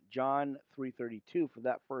John. John 3:32 for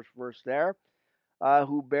that first verse there.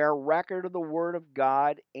 Who bear record of the word of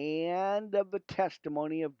God and of the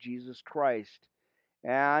testimony of Jesus Christ,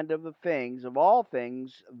 and of the things, of all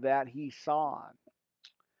things that he saw.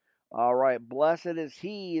 All right, blessed is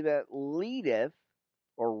he that leadeth,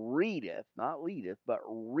 or readeth, not leadeth, but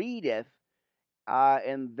readeth,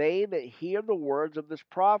 and they that hear the words of this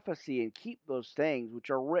prophecy and keep those things which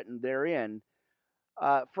are written therein.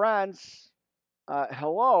 Friends,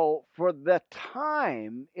 hello, for the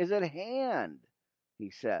time is at hand, he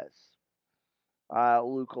says.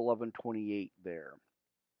 Luke 11:28 there.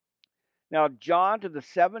 Now, John, to the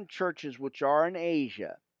 7 churches which are in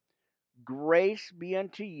Asia, grace be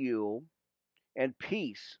unto you, and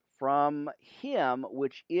peace from him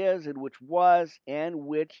which is, and which was, and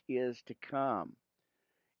which is to come,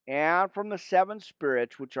 and from the 7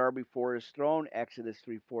 spirits which are before his throne. Exodus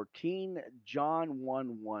 3:14, John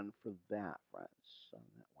 1:1 for that, friends. On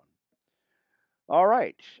that one. All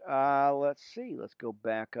right, let's see. Let's go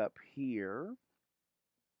back up here.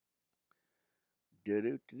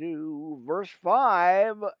 Verse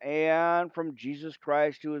 5, and from Jesus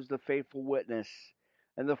Christ, who is the faithful witness,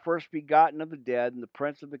 and the first begotten of the dead, and the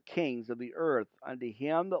prince of the kings of the earth, unto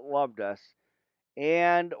him that loved us,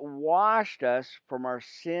 and washed us from our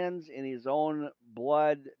sins in his own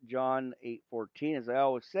blood. John 8:14. As I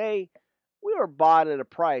always say, we were bought at a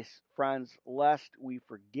price, friends, lest we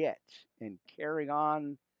forget and carry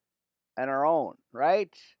on our own,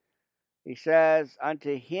 right? He says,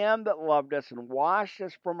 unto him that loved us and washed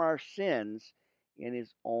us from our sins in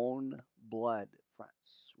his own blood,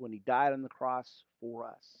 friends, when he died on the cross for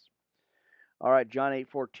us. All right, John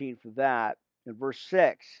 8:14 for that. In verse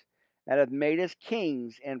 6, and hath made us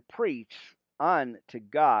kings and priests unto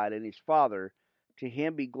God and his Father. To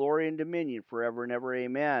him be glory and dominion forever and ever.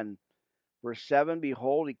 Amen. Verse 7,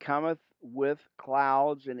 behold, he cometh with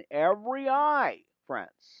clouds, and every eye, friends,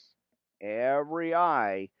 every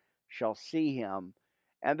eye shall see him,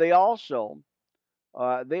 and they also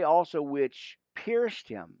which pierced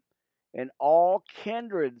him, and all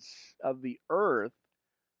kindreds of the earth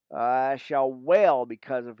shall wail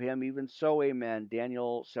because of him. Even so, amen.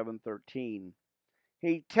 Daniel 7:13.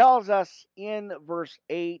 He tells us in verse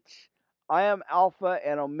 8, I am Alpha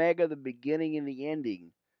and Omega, the beginning and the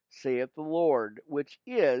ending, saith the Lord, which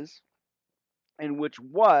is, and which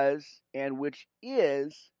was, and which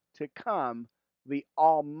is to come, the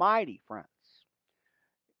Almighty, friends.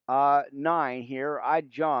 9 here, I,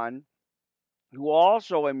 John, who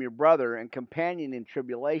also am your brother and companion in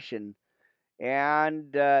tribulation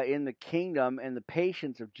and in the kingdom and the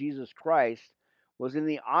patience of Jesus Christ, was in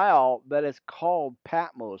the isle that is called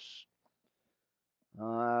Patmos.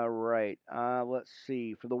 All right. Let's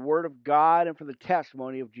see. For the word of God and for the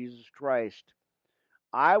testimony of Jesus Christ.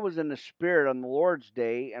 I was in the Spirit on the Lord's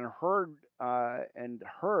day and heard,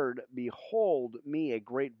 behold me, a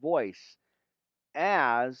great voice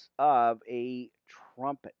as of a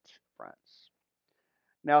trumpet, friends.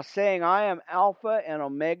 Now saying, I am Alpha and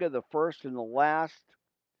Omega, the first and the last.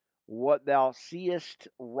 What thou seest,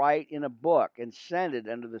 write in a book, and send it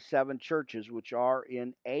unto the 7 churches which are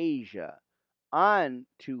in Asia,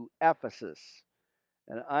 unto Ephesus,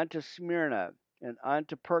 and unto Smyrna, and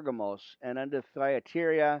unto Pergamos, and unto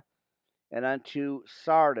Thyatira, and unto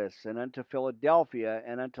Sardis, and unto Philadelphia,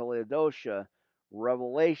 and unto Laodicea.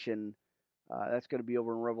 Revelation, that's going to be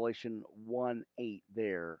over in Revelation 1:8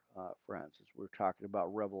 there, friends, as we're talking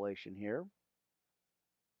about Revelation here.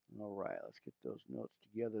 All right, let's get those notes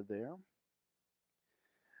together there.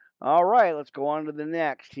 All right, let's go on to the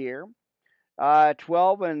next here.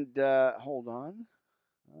 12 and, hold on.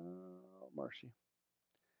 Mercy.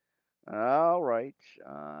 All right.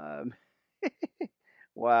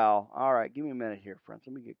 Wow. All right, give me a minute here, friends.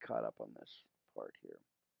 Let me get caught up on this part here.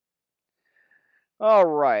 All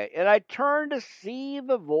right. And I turned to see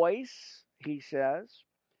the voice, he says,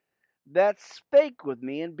 that spake with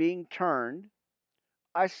me, and being turned,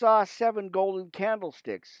 I saw 7 golden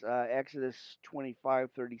candlesticks, Exodus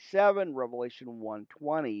 25:37, Revelation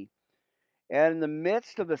 1:20. And in the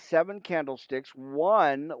midst of the 7 candlesticks,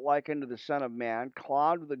 one like unto the Son of Man,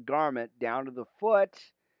 clothed with a garment down to the foot,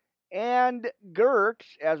 and girt,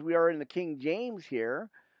 as we are in the King James here,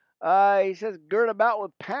 he says, girt about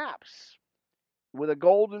with paps, with a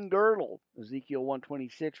golden girdle, Ezekiel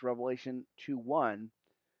 1:26, Revelation 2:1,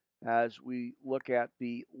 as we look at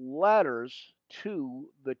the letters to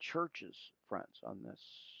the churches, friends, on this.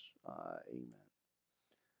 Amen.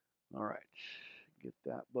 All right, get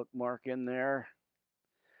that bookmark in there.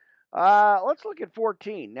 Let's look at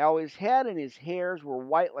 14. Now his head and his hairs were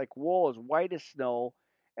white like wool, as white as snow,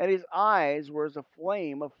 and his eyes were as a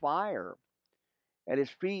flame of fire, and his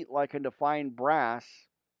feet like unto fine brass,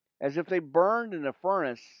 as if they burned in a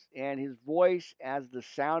furnace, and his voice as the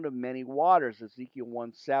sound of many waters, Ezekiel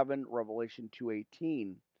 1:7, Revelation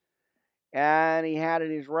 2:18. And he had in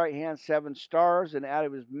his right hand 7 stars, and out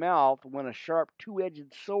of his mouth went a sharp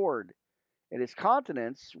 2-edged sword, and his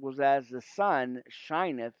countenance was as the sun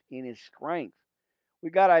shineth in his strength.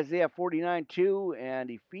 We got Isaiah 49:2 and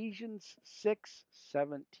Ephesians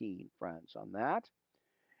 6:17, friends, on that.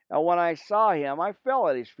 And when I saw him, I fell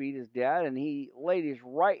at his feet as dead, and he laid his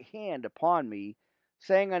right hand upon me,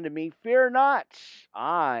 saying unto me, Fear not,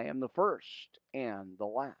 I am the first and the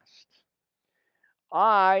last.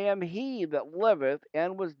 I am he that liveth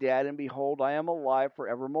and was dead, and behold, I am alive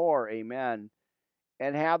forevermore. Amen.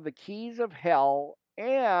 And have the keys of hell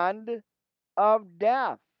and of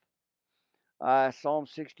death. Psalm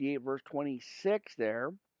 68, verse 26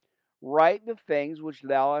 there. Write the things which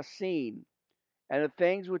thou hast seen, and the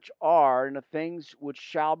things which are, and the things which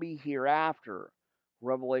shall be hereafter.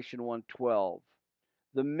 Revelation 1:12.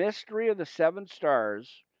 The mystery of the 7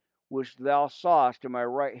 stars, which thou sawest in my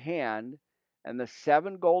right hand, and the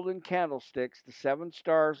 7 golden candlesticks, the 7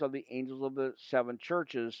 stars of the angels of the 7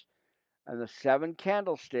 churches, and the 7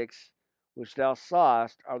 candlesticks which thou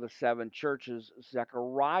sawest are the 7 churches.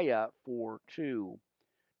 Zechariah 4:2.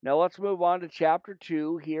 Now let's move on to chapter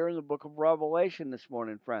 2 here in the book of Revelation this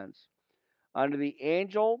morning, friends. Unto the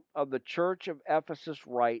angel of the church of Ephesus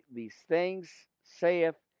write, These things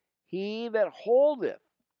saith he that holdeth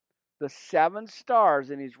the 7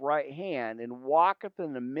 stars in his right hand, and walketh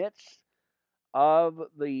in the midst of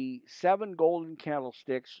the 7 golden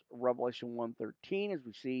candlesticks, Revelation 1:13, as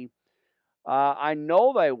we see. I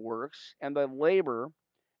know thy works, and thy labor,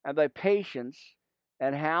 and thy patience,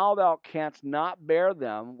 and how thou canst not bear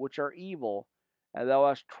them which are evil, And thou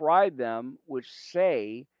hast tried them which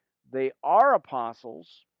say they are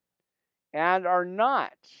apostles and are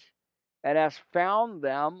not, and hast found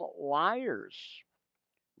them liars.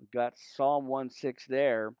 We've got Psalm 1:6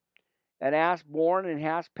 there. And hast borne and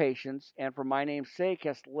hast patience, and for my name's sake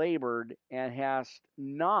hast labored and hast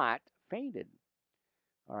not fainted.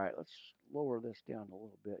 All right, let's lower this down a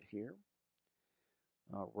little bit here.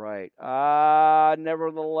 All right.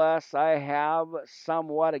 Nevertheless, I have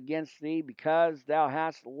somewhat against thee, because thou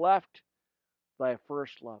hast left thy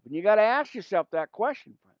first love. And you got to ask yourself that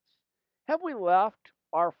question, friends. Have we left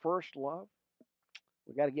our first love?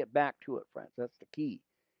 We got to get back to it, friends. That's the key.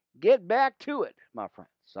 Get back to it, my friends.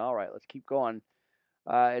 All right, let's keep going.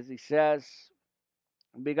 As he says,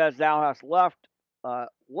 because thou hast left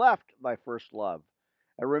thy first love.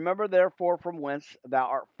 And remember therefore from whence thou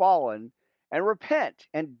art fallen, and repent,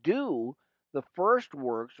 and do the first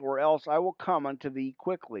works, or else I will come unto thee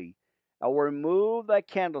quickly. I will remove thy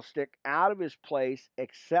candlestick out of his place,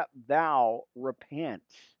 except thou repent.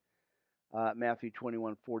 Matthew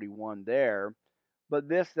 21:41 there. But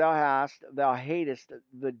this thou hatest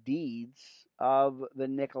the deeds of the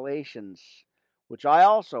Nicolaitans, which I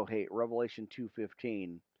also hate. Revelation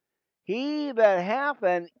 2:15. He that hath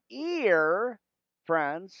an ear,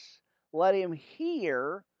 friends, let him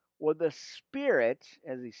hear what the Spirit,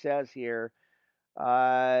 as he says here,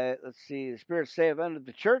 let's see, the Spirit saith unto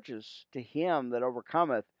the churches, to him that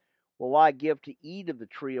overcometh will I give to eat of the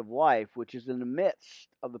tree of life, which is in the midst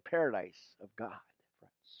of the paradise of God,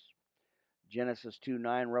 friends. Genesis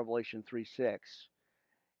 2:9, Revelation 3:6.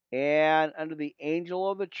 And unto the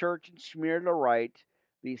angel of the church in Smyrna write,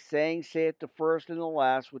 these sayings saith the first and the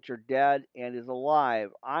last, which are dead and is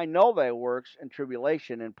alive. I know thy works and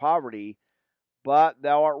tribulation and poverty, but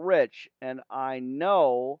thou art rich, and I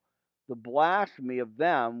know the blasphemy of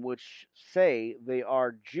them which say they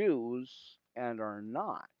are Jews and are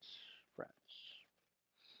not, friends.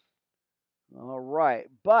 All right,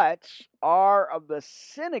 but are of the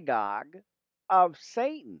synagogue of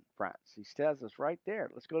Satan, friends. He says this right there.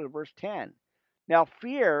 Let's go to verse 10. Now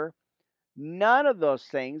fear none of those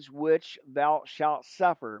things which thou shalt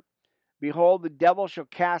suffer. Behold, the devil shall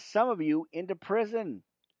cast some of you into prison,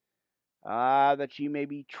 that ye may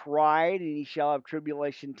be tried, and ye shall have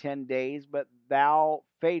tribulation 10 days. But thou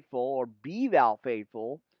faithful, or be thou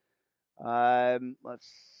faithful, let's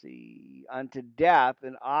see, unto death,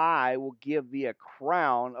 and I will give thee a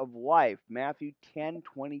crown of life. Matthew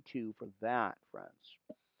 10:22 for that, friends.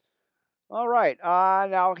 All right.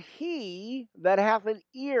 Now he that hath an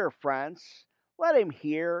ear, friends, let him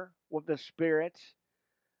hear what the Spirit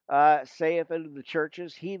saith unto the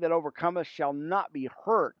churches. He that overcometh shall not be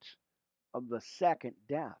hurt of the second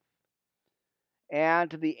death. And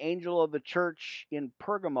to the angel of the church in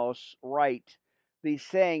Pergamos write, these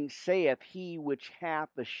sayings saith he which hath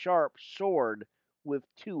the sharp sword with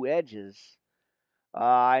two edges.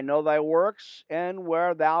 I know thy works, and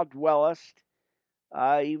where thou dwellest,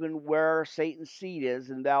 even where Satan's seat is,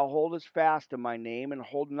 and thou holdest fast to my name, and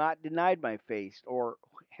hold not denied my faith, or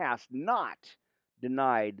hast not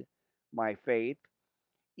denied my faith,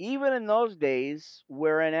 even in those days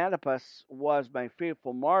wherein Antipas was my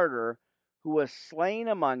faithful martyr, who was slain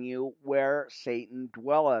among you where Satan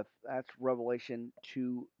dwelleth. That's Revelation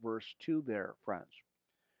 2, verse 2 there, friends.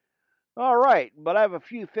 All right, but I have a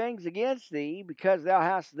few things against thee, because thou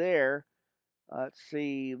hast there, let's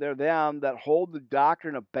see, they're them that hold the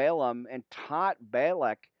doctrine of Balaam, and taught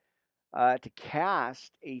Balak to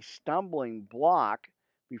cast a stumbling block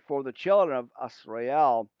before the children of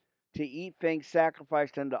Israel, to eat things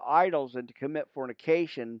sacrificed unto idols, and to commit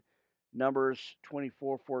fornication. Numbers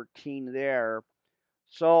 24:14 there.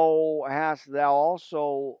 So hast thou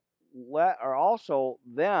also also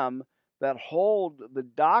them that hold the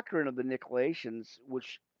doctrine of the Nicolaitans,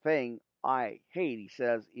 which thing I hate, he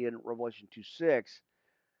says in Revelation 2:6.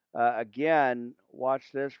 Again,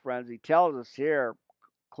 watch this, friends. He tells us here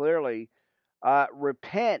clearly,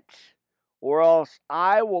 repent, or else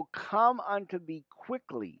I will come unto thee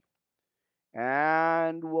quickly,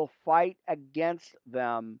 and will fight against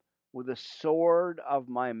them with the sword of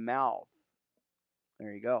my mouth.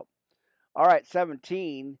 There you go. All right,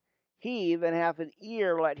 17. He that hath an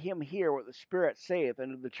ear, let him hear what the Spirit saith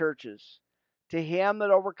unto the churches. To him that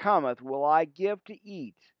overcometh will I give to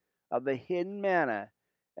eat of the hidden manna,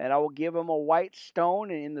 and I will give him a white stone,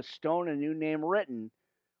 and in the stone a new name written,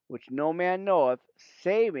 which no man knoweth,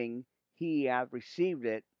 saving he hath received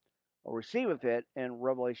it, or receiveth it, in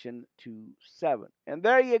Revelation 2:7. And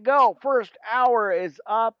there you go. First hour is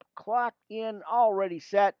up. Clock in, already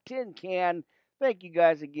set. Tin can. Thank you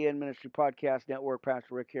guys again, Ministry Podcast Network.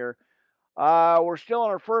 Pastor Rick here. We're still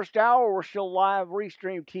in our first hour. We're still live,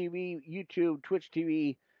 Restream TV, YouTube, Twitch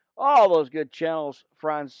TV, all those good channels,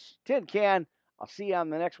 friends. Tin Can. I'll see you on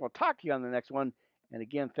the next one. Talk to you on the next one. And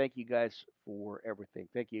again, thank you guys for everything.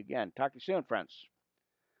 Thank you again. Talk to you soon, friends.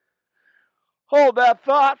 Hold that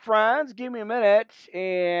thought, friends. Give me a minute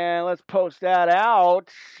and let's post that out.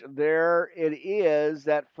 There it is,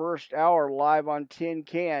 that first hour live on Tin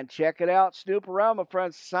Can. Check it out. Snoop around, my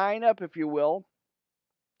friends. Sign up if you will.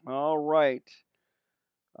 All right.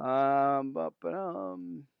 All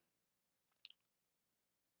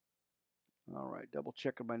right, double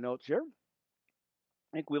checking my notes here.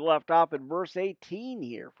 I think we left off at verse 18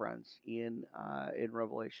 here, friends, in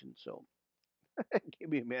Revelation. So give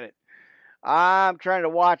me a minute. I'm trying to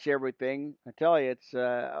watch everything. I tell you, it's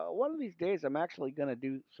one of these days. I'm actually going to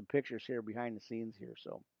do some pictures here behind the scenes here.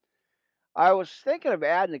 So I was thinking of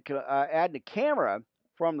adding a camera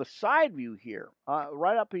from the side view here,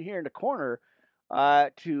 right up in here in the corner,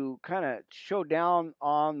 to kind of show down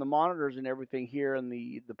on the monitors and everything here in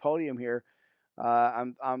the podium here.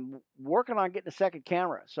 I'm working on getting a second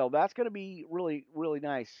camera, so that's going to be really really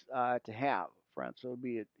nice to have, friends. So it'll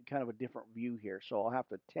be a kind of a different view here. So I'll have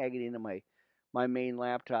to tag it into my main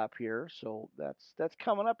laptop here. So that's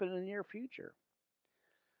coming up in the near future.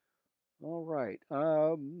 All right. Double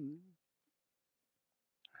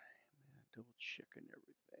checking everything.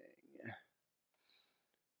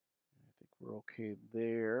 I think we're okay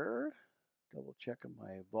there. Double checking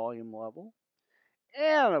my volume level.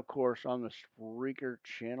 And of course, on the Spreaker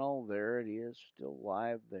channel, there it is, still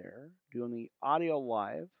live there, doing the audio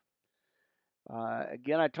live.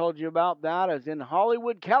 Again, I told you about that. I was in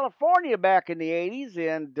Hollywood, California back in the 80s,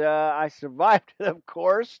 and I survived it, of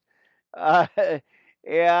course. Uh,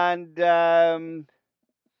 and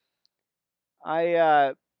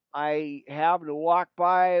I happened to walk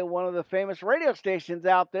by one of the famous radio stations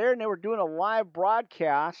out there, and they were doing a live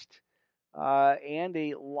broadcast and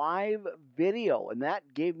a live video, and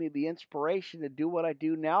that gave me the inspiration to do what I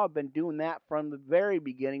do now. I've been doing that from the very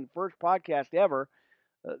beginning. First podcast ever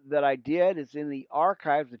that I did is in the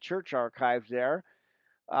archives, the church archives there.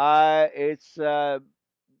 It's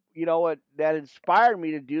you know what, that inspired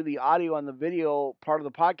me to do the audio and the video part of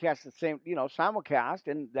the podcast, the same, simulcast,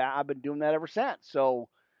 and that I've been doing that ever since. So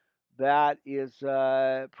that is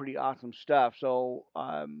pretty awesome stuff. So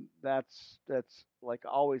that's like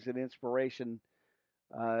always an inspiration.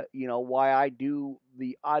 Why I do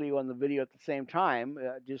the audio and the video at the same time,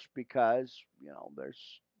 just because there's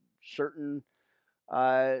certain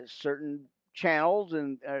certain channels,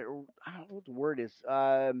 and I don't know what the word is.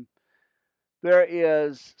 There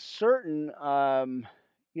is certain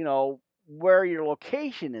where your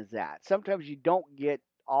location is at. Sometimes you don't get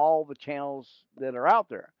all the channels that are out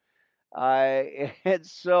there, and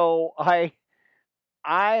so I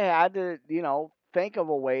had to, think of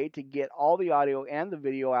a way to get all the audio and the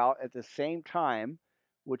video out at the same time,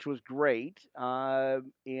 which was great.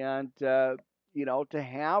 And to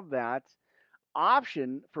have that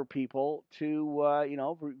option for people to,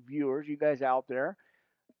 for viewers, you guys out there,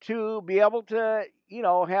 to be able to,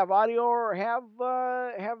 have audio or have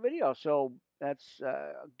video. So that's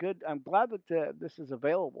good. I'm glad that this is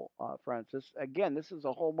available, Francis. Again, this is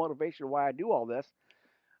a whole motivation why I do all this.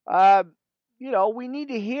 Uh, we need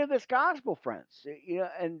to hear this gospel, friends.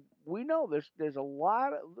 And we know there's a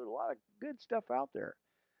lot of good stuff out there.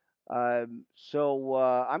 So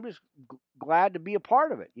I'm just glad to be a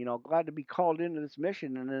part of it. Glad to be called into this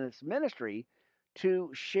mission and in this ministry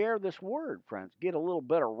to share this word, friends. Get a little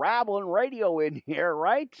bit of rattling radio in here,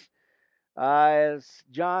 right? As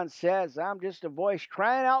John says, I'm just a voice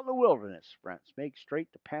crying out in the wilderness, friends. Make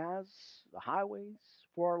straight the paths, the highways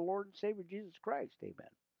for our Lord and Savior Jesus Christ.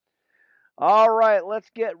 Amen. All right, let's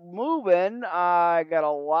get moving. I got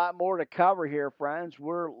a lot more to cover here, friends.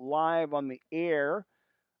 We're live on the air,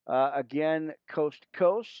 again, coast to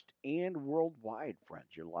coast and worldwide, friends.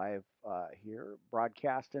 You're live here,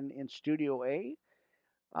 broadcasting in Studio A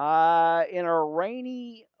in a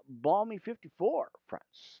rainy, balmy 54,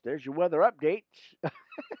 friends. There's your weather update.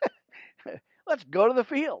 Let's go to the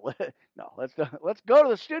field. No, let's go to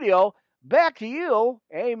the studio. Back to you.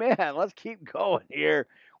 Amen. Let's keep going here.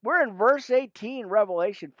 We're in verse 18,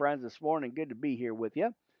 Revelation, friends, this morning. Good to be here with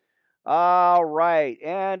you. All right.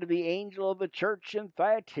 And the angel of the church in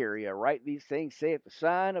Thyatira, write these things, saith the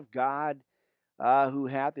Son of God, who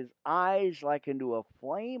hath his eyes like unto a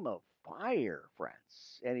flame of fire,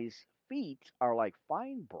 friends, and his feet are like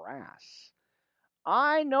fine brass.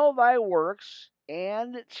 I know thy works,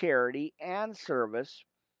 and charity, and service,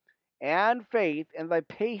 and faith, and thy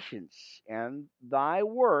patience, and thy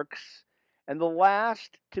works, and the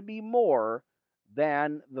last to be more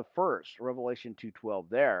than the first. Revelation 2:12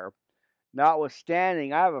 there.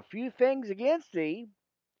 Notwithstanding, I have a few things against thee,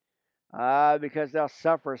 because thou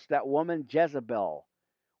sufferest that woman Jezebel,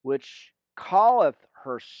 which calleth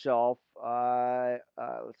herself,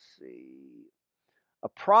 let's see, a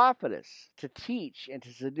prophetess, to teach and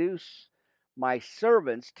to seduce my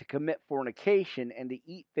servants to commit fornication and to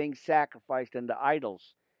eat things sacrificed unto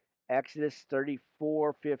idols. Exodus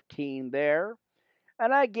 34:15 there.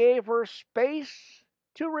 And I gave her space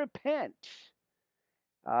to repent.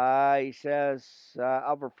 He says,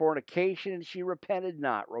 of her fornication, and she repented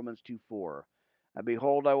not. Romans 2:4. And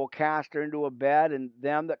behold, I will cast her into a bed, and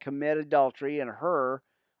them that commit adultery and her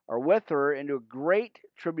or with her into a great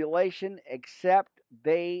tribulation, except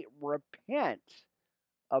they repent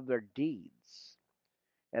of their deeds.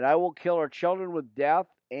 And I will kill her children with death,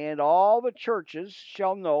 and all the churches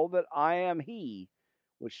shall know that I am he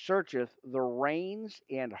which searcheth the reins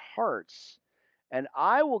and hearts. And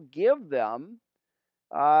I will give them,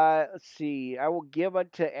 let's see, I will give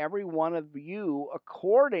unto every one of you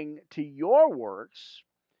according to your works.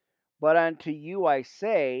 But unto you I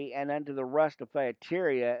say, and unto the rest of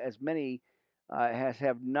Thyatira, as many as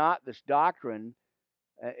have not this doctrine,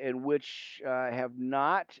 in which have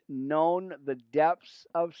not known the depths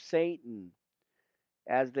of Satan,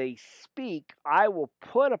 as they speak, I will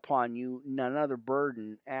put upon you none other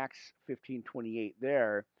burden. Acts 15:28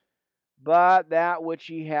 there. But that which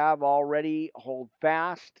ye have already hold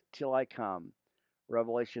fast till I come.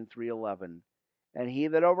 Revelation 3:11. And he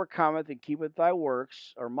that overcometh and keepeth thy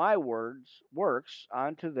works, or my works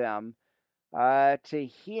unto them, to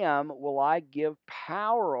him will I give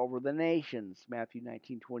power over the nations. Matthew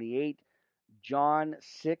 19:28, John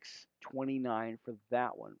 6:29 for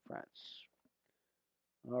that one, friends.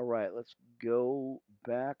 All right, let's go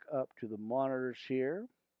back up to the monitors here.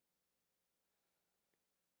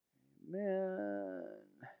 Amen.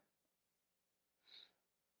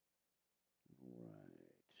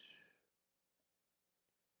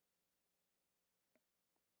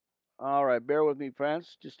 All right, bear with me,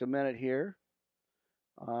 friends. Just a minute here.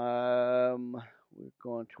 We're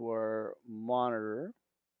going to our monitor.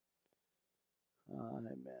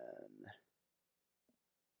 Amen.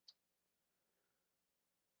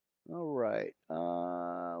 All right.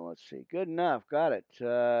 Let's see. Good enough. Got it.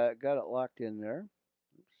 Got it locked in there.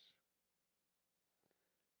 Oops.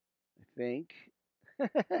 I think.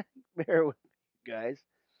 Bear with me, guys.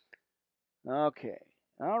 Okay.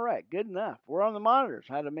 All right. Good enough. We're on the monitors.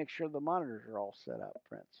 I had to make sure the monitors are all set up,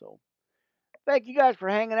 friends. So thank you guys for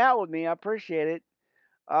hanging out with me. I appreciate it.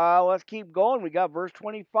 Let's keep going. We got verse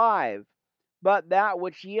 25. But that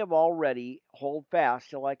which ye have already hold fast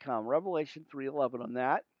till I come. Revelation 3:11 on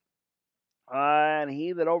that. And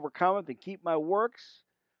he that overcometh and keep my works,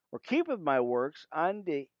 or keepeth my works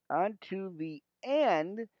unto the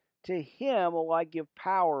end, to him will I give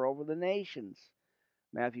power over the nations.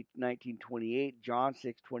 Matthew 19:28, John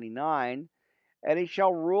 6:29. And he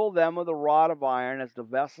shall rule them with a rod of iron, as the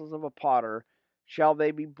vessels of a potter shall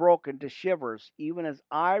they be broken to shivers, even as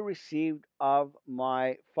I received of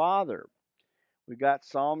my Father. We got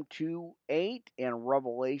Psalm 2:8 and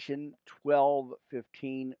Revelation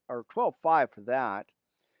 12:15 or 12:5 for that.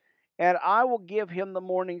 And I will give him the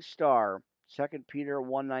morning star. 2 Peter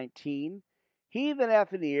 1:19. He that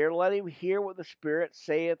hath an ear, let him hear what the Spirit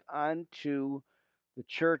saith unto the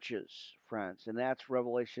churches, friends. And that's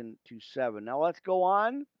Revelation 2:7. Now let's go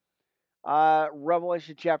on.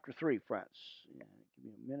 Revelation chapter 3, friends. Yeah, give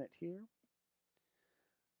me a minute here.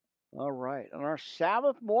 All right. On our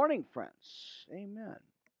Sabbath morning, friends. Amen.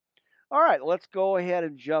 All right, let's go ahead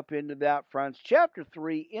and jump into that, friends. Chapter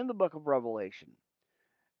 3 in the book of Revelation.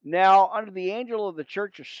 Now, unto the angel of the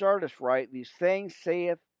church of Sardis write, these things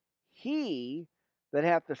saith he that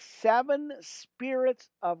hath the seven spirits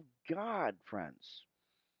of God, friends.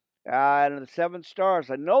 And the seven stars,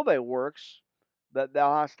 I know thy works, that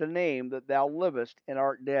thou hast a name, that thou livest and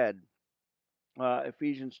art dead.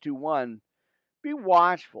 Ephesians 2:1. Be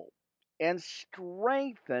watchful and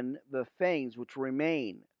strengthen the things which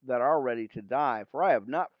remain that are ready to die, for I have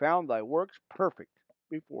not found thy works perfect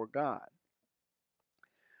before God.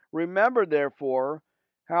 Remember, therefore,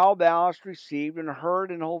 how thou hast received and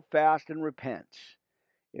heard, and hold fast and repent.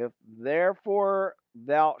 If therefore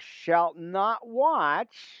thou shalt not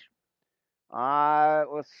watch,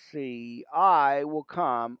 let's see, I will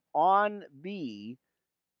come on thee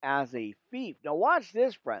as a thief. Now watch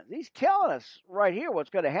this, friends. He's telling us right here what's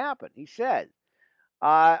going to happen. He said,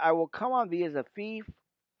 I will come on thee as a thief,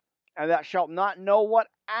 and thou shalt not know what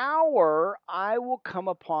hour I will come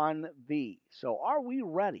upon thee. So are we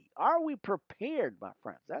ready? Are we prepared, my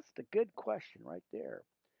friends? That's the good question right there.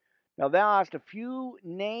 Now thou hast a few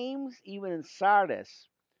names even in Sardis,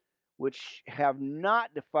 which have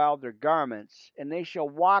not defiled their garments, and they shall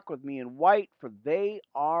walk with me in white, for they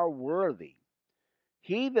are worthy.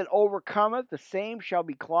 He that overcometh, the same shall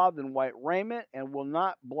be clothed in white raiment, and I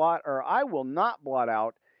will not blot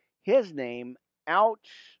out his name out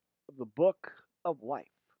of the book of life.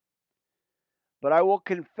 But I will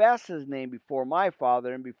confess his name before my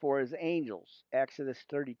Father and before his angels. Exodus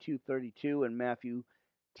 32:32 and Matthew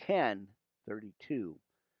 10:32.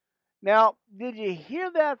 Now, did you hear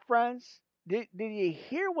that, friends? Did you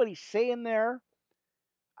hear what he's saying there?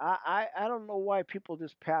 I don't know why people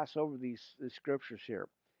just pass over these scriptures here.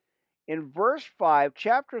 In verse 5,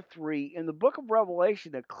 chapter 3, in the book of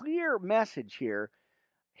Revelation, a clear message here.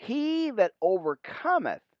 He that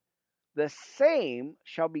overcometh, the same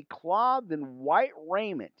shall be clothed in white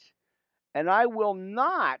raiment, and I will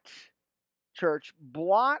not, church,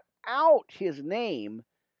 blot out his name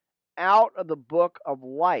out of the book of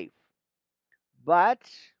life, but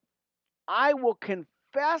I will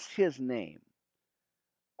confess his name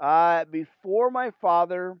before my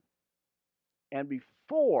Father and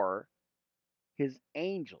before his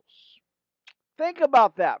angels. Think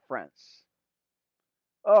about that, friends.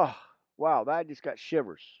 Oh, wow, that just got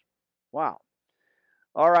shivers. Wow.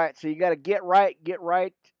 All right, so you got to get right,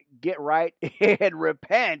 and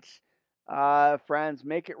repent. Friends,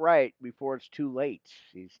 make it right before it's too late.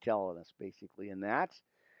 He's telling us basically in that.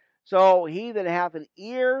 So he that hath an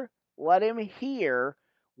ear, let him hear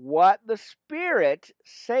what the Spirit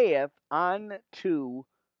saith unto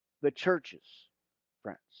the churches,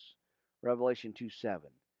 friends. Revelation 2:7.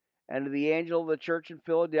 And to the angel of the church in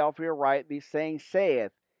Philadelphia write, these things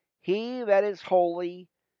saith, he that is holy,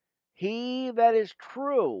 he that is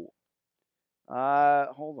true.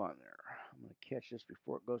 Hold on there. I'm going to catch this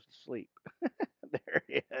before it goes to sleep. There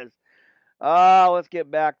it is. Let's get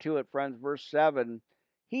back to it, friends. Verse 7.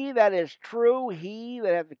 He that is true, he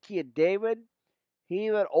that hath the key of David, he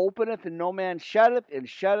that openeth and no man shutteth, and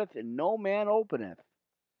shutteth and no man openeth.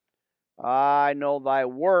 I know thy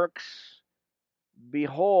works.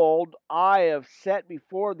 Behold, I have set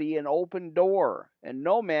before thee an open door, and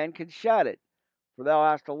no man can shut it. For thou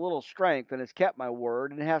hast a little strength, and hast kept my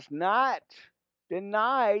word, and hast not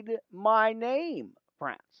denied my name,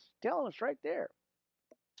 friends. Telling us right there.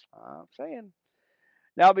 I'm saying.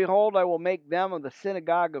 Now behold, I will make them of the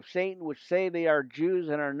synagogue of Satan, which say they are Jews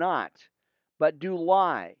and are not, but do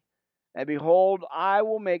lie. And behold, I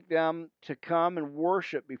will make them to come and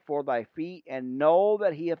worship before thy feet, and know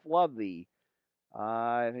that he hath loved thee.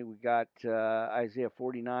 I think we got Isaiah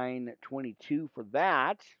 49:22 for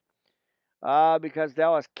that. Because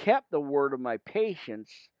thou hast kept the word of my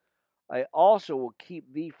patience, I also will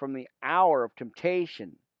keep thee from the hour of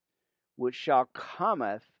temptation, which shall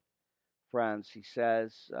cometh, friends, he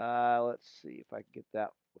says. Let's see if I can get that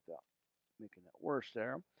without making that worse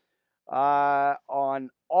there. On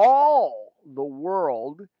all the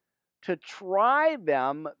world to try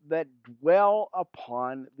them that dwell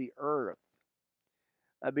upon the earth.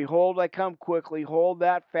 Behold, I come quickly. Hold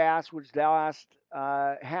that fast which thou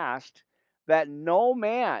hast, that no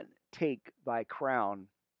man take thy crown.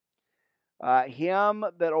 Him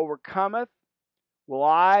that overcometh will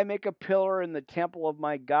I make a pillar in the temple of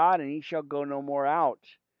my God, and he shall go no more out.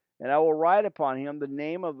 And I will write upon him the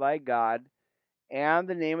name of thy God, and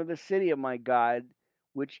the name of the city of my God,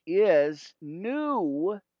 which is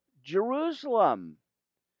New Jerusalem,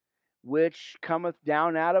 which cometh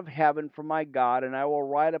down out of heaven from my God, and I will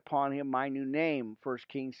write upon him my new name. 1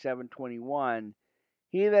 Kings 7:21.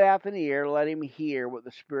 He that hath an ear, let him hear what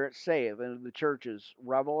the Spirit saith unto the churches.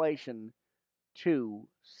 Revelation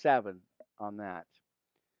 2:7 on that.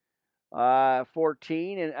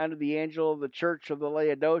 14, and unto the angel of the church of the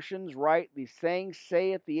Laodiceans write, these things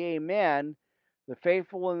saith the Amen, the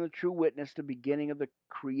faithful and the true witness, the beginning of the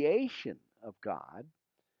creation of God.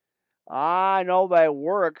 I know thy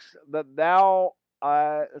works, that thou,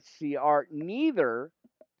 art neither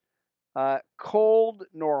cold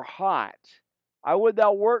nor hot. I would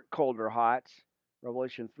thou wert cold or hot.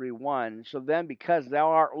 Revelation 3:1. So then, because thou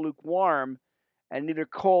art lukewarm, and neither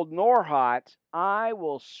cold nor hot, I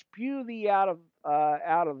will spew thee out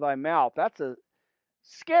of thy mouth. That's the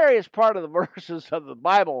scariest part of the verses of the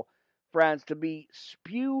Bible, friends, to be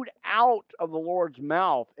spewed out of the Lord's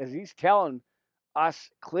mouth, as he's telling us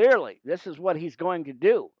clearly this is what he's going to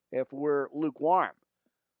do if we're lukewarm.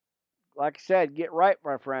 Like I said, get right,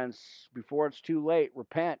 my friends, before it's too late.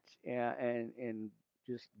 Repent and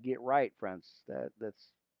just get right, friends.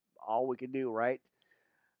 That's all we can do, right?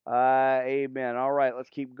 Amen. All right, let's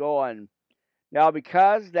keep going. Now,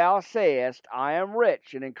 because thou sayest, I am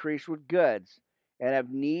rich and increase with goods, and have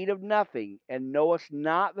need of nothing, and knowest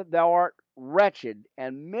not that thou art wretched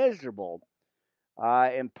and miserable,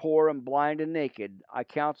 and poor and blind and naked. I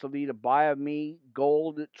counsel thee to buy of me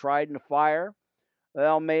gold tried in the fire, that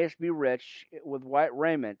thou mayest be rich, with white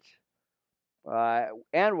raiment,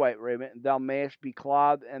 and white raiment, and thou mayest be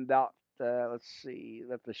clothed, and thou, let's see,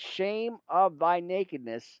 that the shame of thy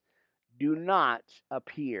nakedness do not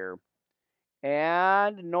appear.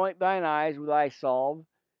 And anoint thine eyes with eye salve,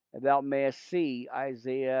 and thou mayest see.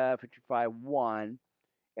 Isaiah 55:1.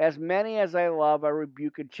 As many as I love, I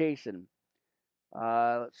rebuke and chasten.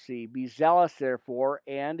 Let's see. Be zealous, therefore.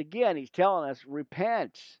 And again, he's telling us,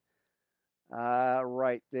 repent.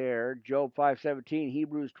 Right there. Job 5:17,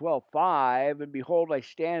 Hebrews 12:5. And behold, I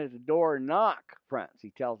stand at the door and knock, friends,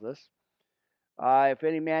 he tells us. If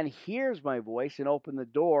any man hears my voice and open the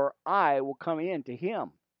door, I will come in to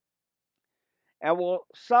him and will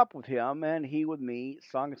sup with him, and he with me.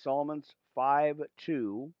 Song of Solomon's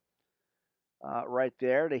 5:2. Right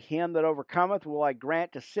there. To him that overcometh will I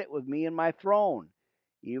grant to sit with me in my throne,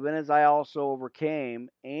 even as I also overcame,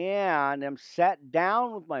 and am sat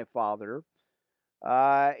down with my Father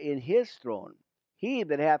in his throne. He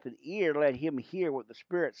that hath an ear, let him hear what the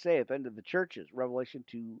Spirit saith unto the churches. Revelation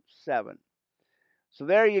 2:7. So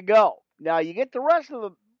there you go. Now you get the rest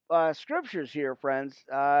of the scriptures here, friends.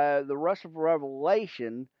 The rest of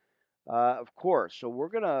Revelation, of course. So we're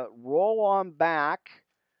going to roll on back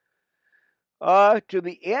to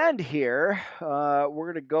the end here.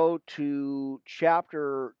 We're going to go to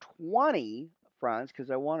chapter 20, friends,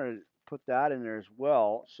 because I want to put that in there as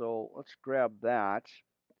well. So let's grab that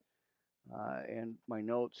and my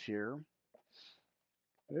notes here.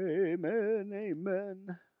 Amen,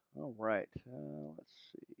 amen. All right, let's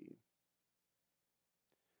see.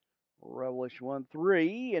 Revelation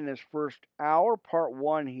 1:3 in this first hour, part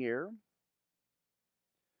 1 here.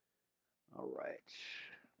 All right.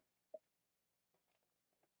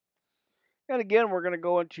 And again, we're going to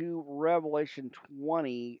go into Revelation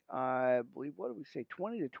 20. I believe, what did we say,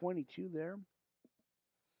 20 to 22 there?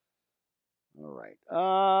 All right.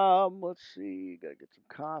 Let's see. Got to get some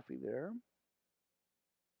coffee there.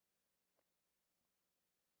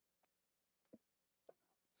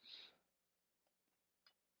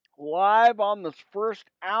 Live on this first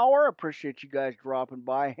hour. Appreciate you guys dropping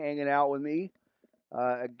by, hanging out with me.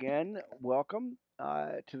 Again, welcome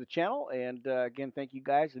to the channel. And again, thank you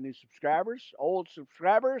guys, the new subscribers, old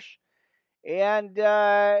subscribers. And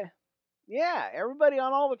yeah, everybody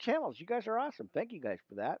on all the channels. You guys are awesome. Thank you guys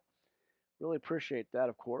for that. Really appreciate that,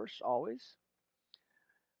 of course, always.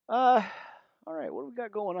 All right, what do we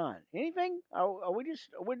got going on? Anything? Are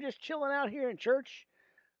we're just chilling out here in church?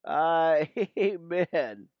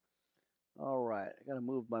 Amen. All right, I got to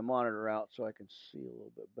move my monitor out so I can see a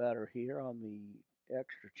little bit better here on the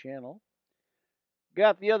extra channel.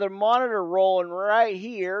 Got the other monitor rolling right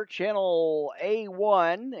here, channel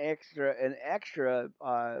A1, an extra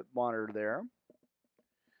monitor there.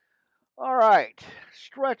 All right,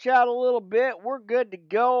 stretch out a little bit. We're good to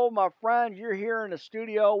go, my friends. You're here in the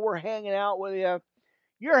studio. We're hanging out with you.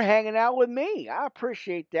 You're hanging out with me. I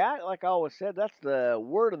appreciate that. Like I always said, that's the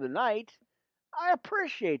word of the night. I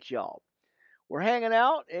appreciate y'all. We're hanging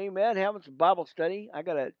out, amen, having some Bible study. I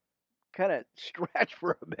got to kind of stretch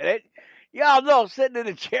for a minute. Y'all know, sitting in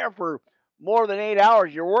a chair for more than 8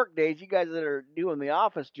 hours, your work days, you guys that are doing the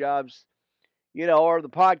office jobs, or the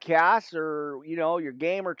podcasts or, your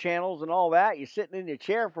gamer channels and all that, you're sitting in your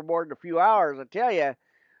chair for more than a few hours. I tell you,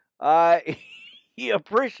 you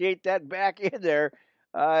appreciate that back in there,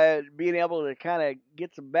 being able to kind of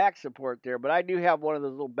get some back support there. But I do have one of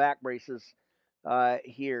those little back braces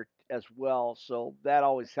here as well, so that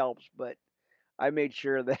always helps. But I made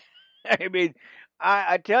sure that,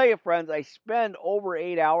 I tell you, friends, I spend over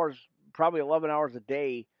 8 hours, probably 11 hours a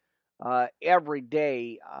day, every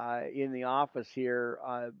day in the office here,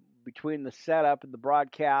 between the setup and the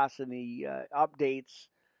broadcasts and the updates.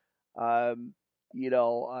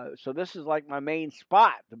 So this is like my main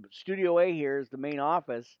spot. The Studio A here is the main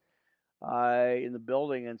office in the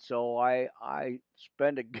building, and so I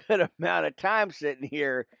spend a good amount of time sitting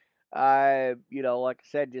here. Like I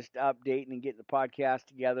said, just updating and getting the podcast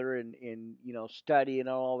together and studying and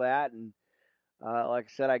all that. And like I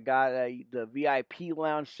said, I got the VIP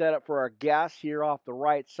lounge set up for our guests here off the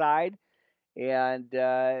right side, and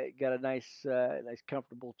got a nice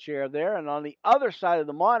comfortable chair there. And on the other side of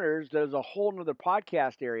the monitors, there's a whole nother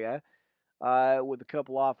podcast area with a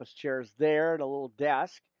couple office chairs there and a little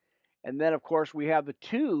desk. And then, of course, we have the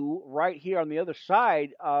two right here on the other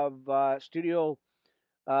side of Studio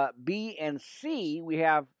B and C. We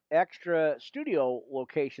have extra studio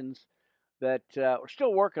locations that we're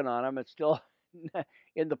still working on them. It's still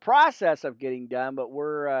in the process of getting done, but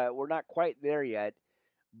we're not quite there yet.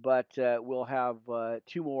 But we'll have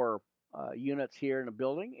two more units here in the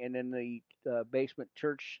building and in the basement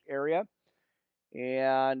church area,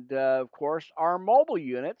 and of course our mobile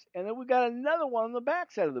units, and then we got another one on the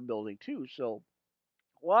back side of the building too. So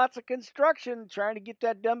lots of construction trying to get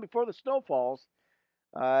that done before the snow falls,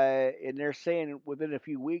 and they're saying within a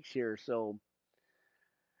few weeks here. So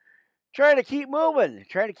trying to keep moving,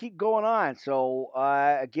 trying to keep going on. So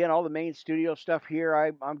again, all the main studio stuff here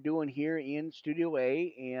I'm doing here in Studio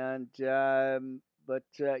A, and but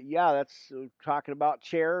yeah, that's talking about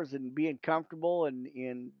chairs and being comfortable,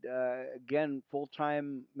 and again, full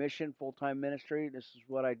time mission, full time ministry. This is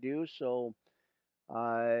what I do. So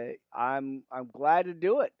I'm glad to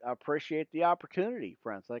do it. I appreciate the opportunity,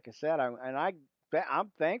 friends. Like I said,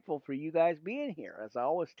 I'm thankful for you guys being here, as I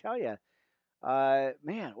always tell you.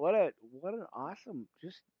 Man, what an awesome,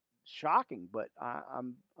 just shocking, but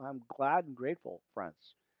I'm glad and grateful,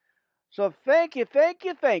 friends. So thank you,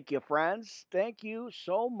 friends. Thank you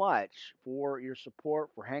so much for your support,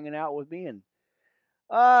 for hanging out with me and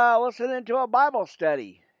listening to a Bible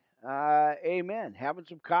study. Amen. Having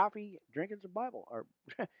some coffee, drinking some Bible, or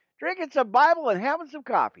drinking some Bible and having some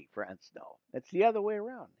coffee, friends. No, it's the other way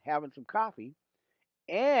around. Having some coffee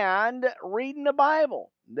and reading the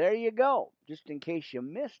Bible. There you go, just in case you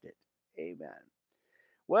missed it. Amen.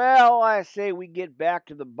 Well, I say we get back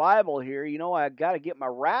to the Bible here. You know, I got to get my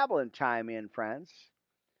rabbling time in, friends.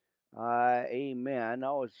 Amen.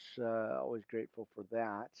 Always grateful for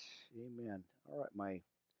that. Amen. All right, my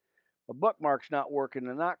bookmark's not working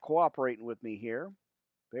and not cooperating with me here.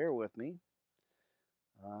 Bear with me.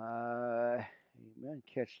 Amen.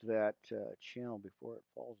 Catch that channel before it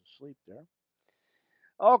falls asleep there.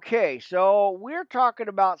 Okay, so we're talking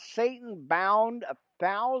about Satan bound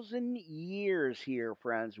 1,000 years here,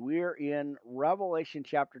 friends. We're in Revelation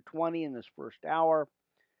chapter 20 in this first hour.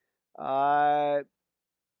 Yeah,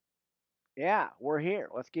 we're here.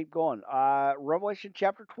 Let's keep going. Revelation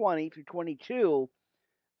chapter 20 through 22.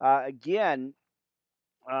 Again,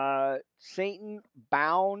 Satan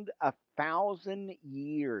bound 1,000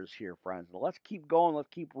 years here, friends. Let's keep going. Let's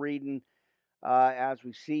keep reading as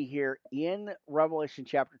we see here in Revelation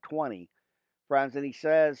chapter 20. Friends, and he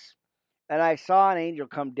says, and I saw an angel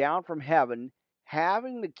come down from heaven,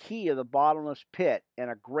 having the key of the bottomless pit and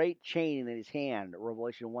a great chain in his hand,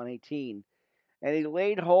 Revelation 1:18. And he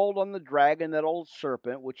laid hold on the dragon, that old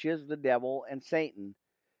serpent, which is the devil and Satan,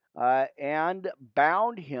 and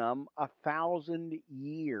bound him 1,000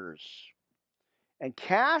 years, and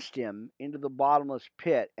cast him into the bottomless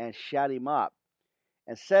pit, and shut him up,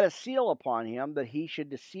 and set a seal upon him, that he should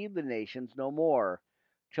deceive the nations no more,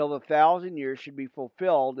 till the 1,000 years should be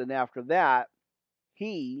fulfilled, and after that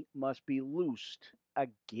he must be loosed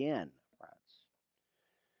again, friends.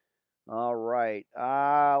 All right.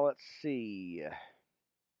 Let's see.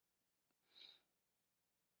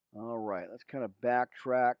 All right. Let's kind of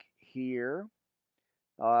backtrack here.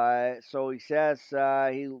 So he says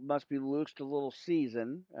he must be loosed a little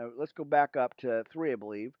season. Let's go back up to 3, I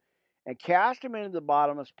believe. And cast him into the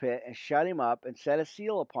bottomless pit, and shut him up, and set a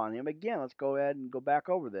seal upon him. Again, let's go ahead and go back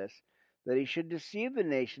over this. That he should deceive the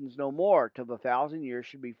nations no more, till the 1,000 years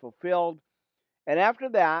should be fulfilled. And after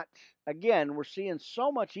that, again, we're seeing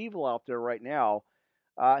so much evil out there right now.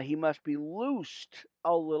 He must be loosed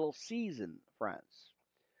a little season, friends.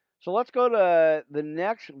 So let's go to the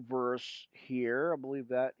next verse here. I believe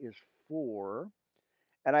that is 4.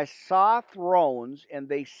 And I saw thrones, and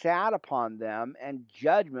they sat upon them, and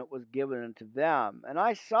judgment was given unto them. And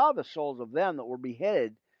I saw the souls of them that were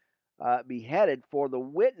beheaded for the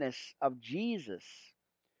witness of Jesus,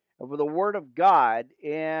 and for the word of God,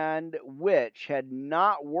 and which had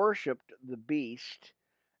not worshipped the beast,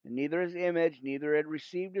 neither his image, neither had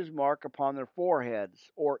received his mark upon their foreheads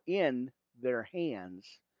or in their hands.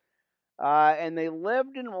 And they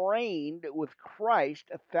lived and reigned with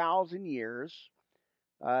Christ 1,000 years.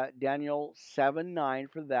 Daniel 7:9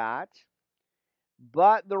 for that.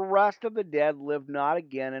 But the rest of the dead lived not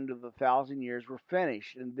again until the 1,000 years were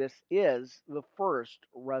finished. And this is the first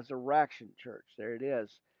resurrection, church. There it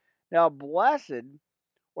is. Now, blessed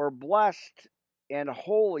or blessed and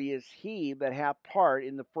holy is he that hath part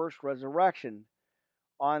in the first resurrection.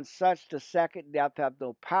 On such the second death hath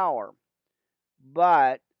no power,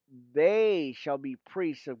 but they shall be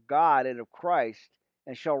priests of God and of Christ,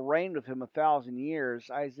 and shall reign with him 1,000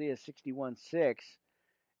 years. Isaiah 61:6.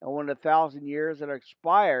 And when the 1,000 years are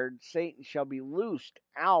expired, Satan shall be loosed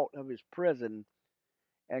out of his prison,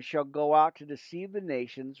 and shall go out to deceive the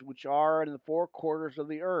nations which are in the four quarters of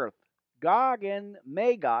the earth, Gog and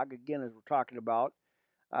Magog, again, as we're talking about,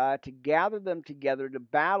 to gather them together to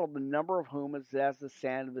battle, the number of whom is as the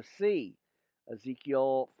sand of the sea.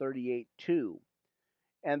 Ezekiel 38:2.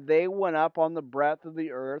 And they went up on the breadth of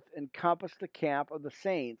the earth and compassed the camp of the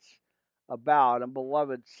saints about and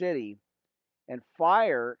beloved city. And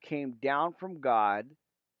fire came down from God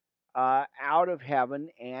out of heaven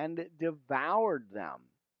and devoured them.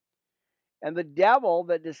 And the devil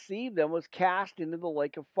that deceived them was cast into the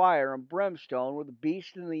lake of fire and brimstone, where the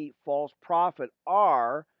beast and the false prophet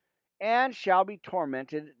are, and shall be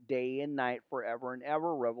tormented day and night forever and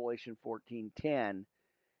ever. Revelation 14:10.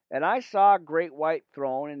 And I saw a great white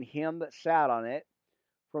throne, and him that sat on it,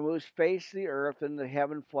 from whose face the earth and the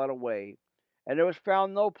heaven fled away, and there was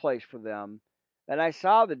found no place for them. And I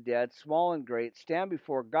saw the dead, small and great, stand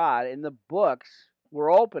before God, and the books were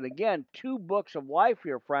open. Again, two books of life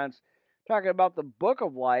here, friends. Talking about the book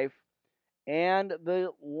of life and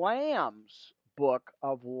the Lamb's book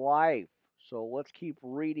of life. So let's keep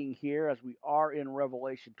reading here as we are in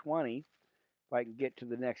Revelation 20. If I can get to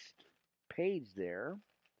the next page there.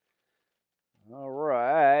 All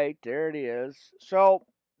right, there it is. So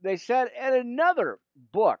they said, and another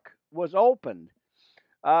book was opened,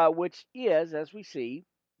 which is, as we see,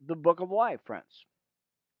 the book of life, friends.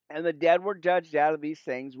 And the dead were judged out of these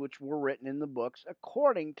things which were written in the books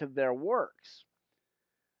according to their works.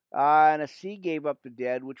 And a sea gave up the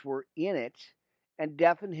dead which were in it, and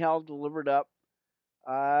death and hell delivered up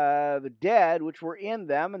the dead which were in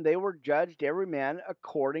them, and they were judged every man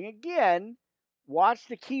according again. Watch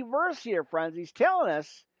the key verse here, friends. He's telling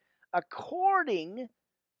us according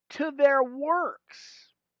to their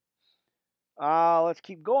works. Let's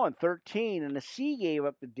keep going. 13. And the sea gave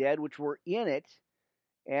up the dead which were in it,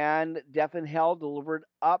 and death and hell delivered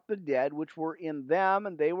up the dead which were in them,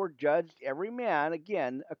 and they were judged every man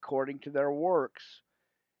again according to their works.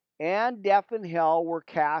 And death and hell were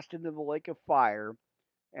cast into the lake of fire.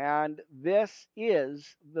 And this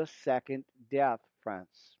is the second death,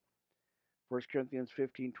 friends. 1 Corinthians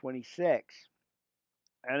 15:26.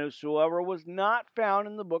 And whosoever was not found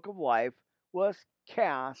in the book of life was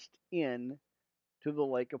cast into the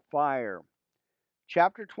lake of fire.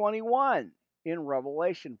 Chapter 21 in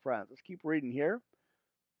Revelation, friends. Let's keep reading here.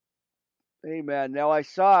 Amen. Now I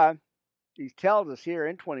saw, he tells us here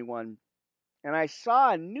in 21, and I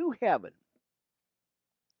saw a new heaven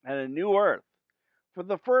and a new earth. For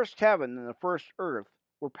the first heaven and the first earth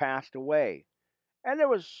were passed away, and there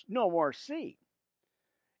was no more sea.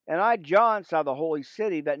 And I, John, saw the holy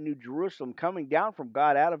city, that New Jerusalem, coming down from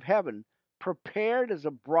God out of heaven, prepared as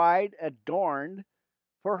a bride adorned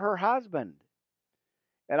for her husband.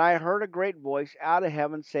 And I heard a great voice out of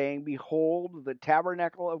heaven saying, Behold, the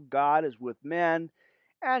tabernacle of God is with men,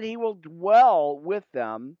 and he will dwell with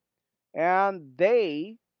them, and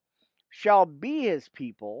they shall be his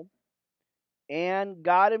people, and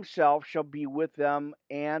God himself shall be with them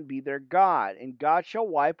and be their God. And God shall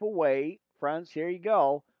wipe away, friends, here you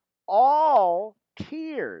go, all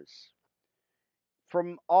tears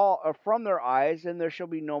from their eyes, and there shall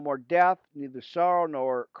be no more death, neither sorrow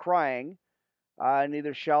nor crying,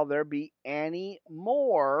 neither shall there be any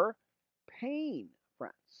more pain,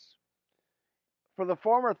 friends. For the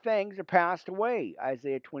former things are passed away.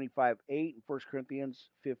 Isaiah 25:8 and 1 Corinthians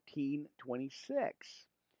 15:26.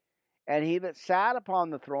 And he that sat upon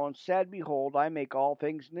the throne said, Behold, I make all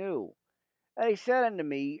things new. And he said unto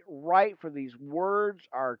me, Write, for these words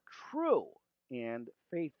are true and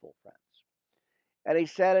faithful, friends. And he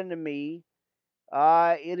said unto me,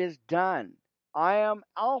 It is done. I am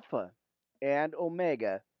Alpha and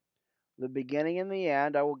Omega, the beginning and the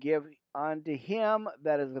end. I will give unto him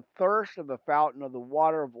that is athirst of the fountain of the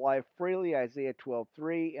water of life freely. Isaiah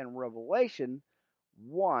 12:3 and Revelation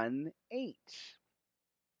 1:8.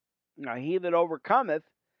 Now he that overcometh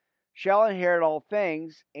shall inherit all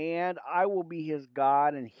things, and I will be his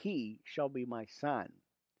God, and he shall be my son.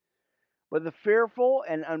 But the fearful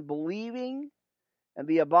and unbelieving, and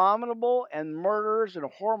the abominable, and murderers, and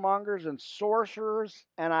whoremongers, and sorcerers,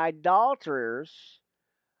 and idolaters,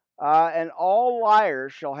 and all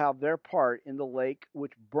liars shall have their part in the lake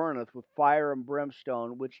which burneth with fire and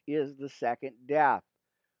brimstone, which is the second death.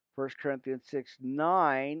 1 Corinthians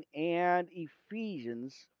 6:9 and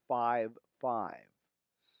Ephesians 5:5.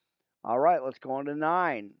 All right, let's go on to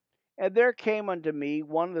 9. And there came unto me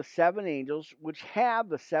one of the seven angels, which had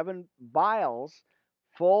the seven vials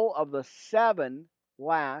full of the seven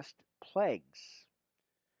last plagues,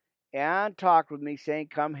 and talked with me, saying,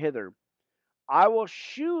 Come hither. I will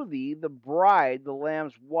shew thee the bride, the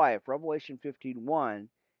Lamb's wife. Revelation 15:1.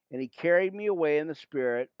 And he carried me away in the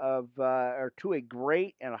spirit to a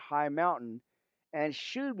great and a high mountain, and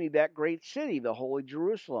shewed me that great city, the holy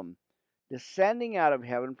Jerusalem, descending out of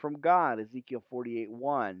heaven from God, Ezekiel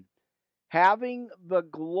 48:1, having the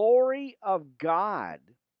glory of God.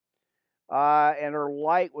 And her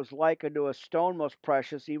light was like unto a stone most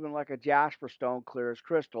precious, even like a jasper stone, clear as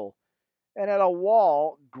crystal, and had a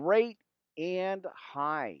wall great and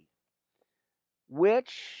high,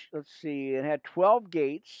 which, let's see, it had 12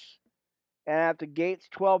 gates, and at the gates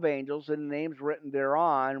 12 angels, and the names written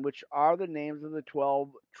thereon, which are the names of the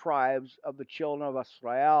 12 tribes of the children of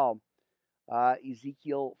Israel.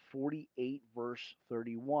 Ezekiel 48, verse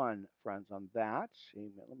 31, friends, on that.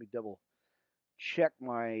 Amen. Let me double check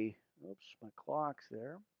my clock's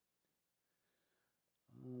there.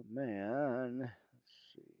 Oh, man. Let's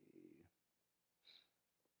see.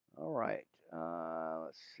 All right.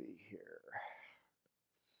 Let's see here.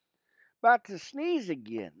 About to sneeze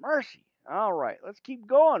again. Mercy. All right. Let's keep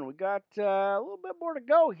going. We got a little bit more to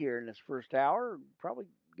go here in this first hour. Probably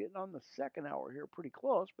getting on the second hour here pretty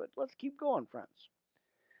close, but let's keep going, friends.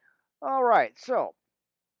 All right. So,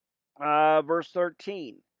 verse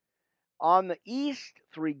 13. On the east,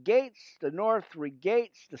 3 gates, the north, 3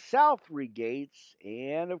 gates, the south, 3 gates,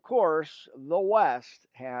 and of course, the west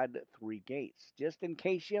had 3 gates. Just in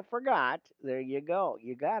case you forgot, there you go.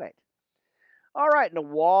 You got it. All right, and the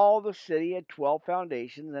wall of the city had 12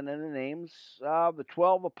 foundations, and in the names of the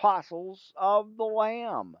 12 apostles of the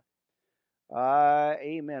Lamb.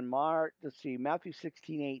 Amen. Let's see, Matthew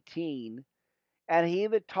 16:18. And he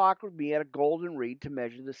that talked with me had a golden reed to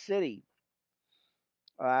measure the city.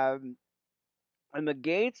 And the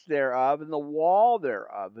gates thereof, and the wall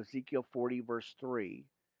thereof, Ezekiel 40, verse 3.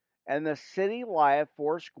 And the city lieth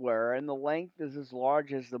foursquare, and the length is as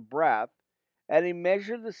large as the breadth. And he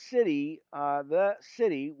measured the city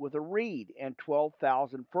with a reed, and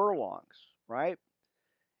 12,000 furlongs, right?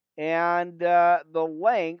 And the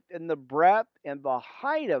length and the breadth and the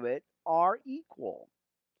height of it are equal.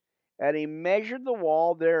 And he measured the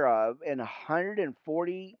wall thereof in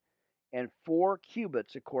 144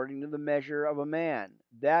 cubits, according to the measure of a man,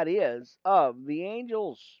 that is, of the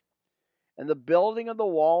angels. And the building of the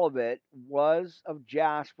wall of it was of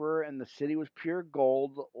jasper, and the city was pure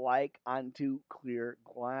gold, like unto clear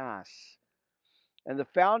glass. And the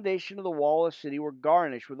foundation of the wall of the city were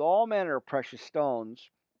garnished with all manner of precious stones.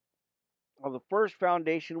 Well, the first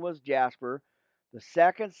foundation was jasper, the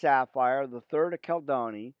second sapphire, the third a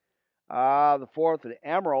chalcedony, the fourth an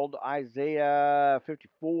emerald, Isaiah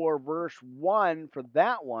 54, verse 1 for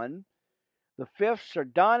that one. The fifth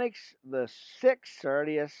sardonyx, the sixth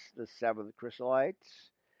sardius, the seventh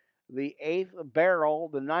chrysolites, the eighth beryl,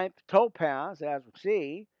 the ninth topaz, as we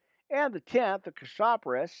see, and the 10th the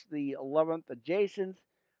chrysoprase, the 11th the jacinth,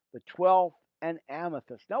 the 12th an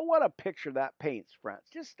amethyst. Now, what a picture that paints, friends.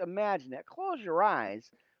 Just imagine that. Close your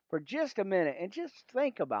eyes for just a minute and just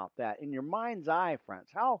think about that in your mind's eye,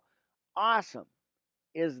 friends. How awesome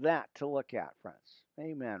is that to look at, friends?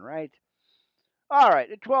 Amen, right? All right,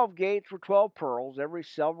 the 12 gates were 12 pearls. Every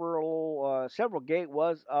several gate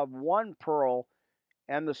was of 1 pearl,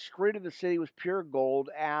 and the street of the city was pure gold,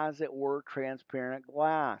 as it were transparent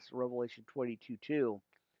glass. Revelation 22:2.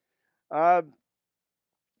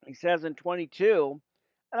 He says in 22,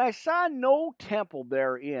 and I saw no temple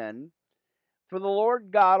therein, for the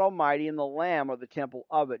Lord God Almighty and the Lamb are the temple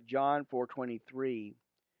of it. John 4:23.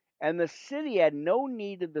 And the city had no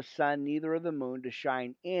need of the sun, neither of the moon, to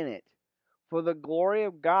shine in it, for the glory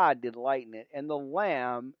of God did lighten it, and the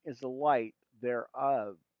Lamb is the light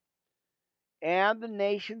thereof. And the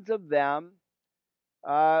nations of them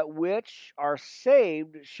which are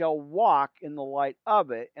saved shall walk in the light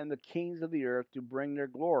of it, and the kings of the earth do bring their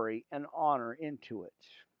glory and honor into it.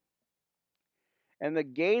 And the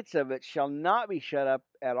gates of it shall not be shut up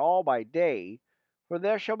at all by day, for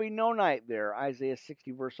there shall be no night there. Isaiah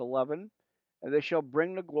 60, verse 11. And they shall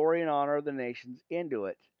bring the glory and honor of the nations into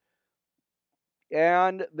it.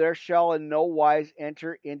 And there shall in no wise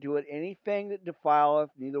enter into it anything that defileth,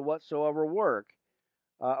 neither whatsoever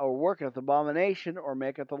or worketh abomination, or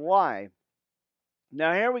maketh a lie.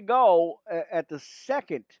 Now here we go at the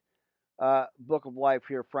second book of life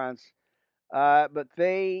here, friends. But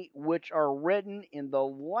they which are written in the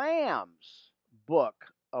Lamb's book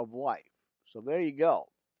of life. So there you go.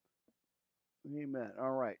 Amen.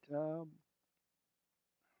 All right. All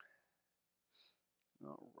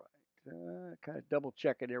right. Kind of double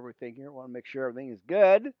checking everything here. Want to make sure everything is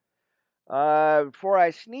good. Before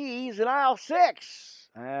I sneeze in aisle 6.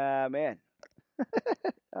 Man.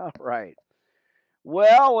 All right.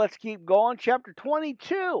 Well, let's keep going. Chapter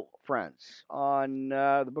 22, friends, on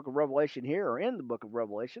the book of Revelation here, or in the book of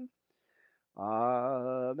Revelation.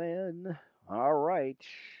 Amen. All right.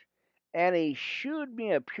 And he shewed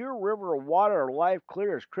me a pure river of water of life,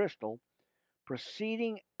 clear as crystal,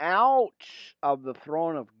 proceeding out of the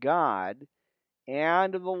throne of God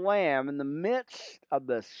and of the Lamb in the midst of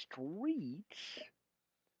the streets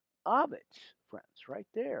of it, friends, right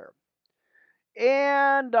there.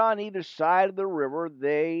 And on either side of the river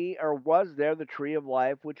was there the tree of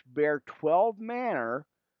life, which bare 12 manner,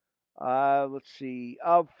 of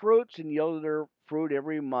fruits, and yielded her fruit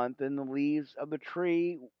every month, and the leaves of the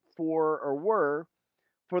tree were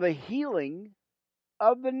for the healing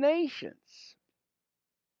of the nations.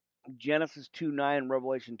 Genesis 2:9,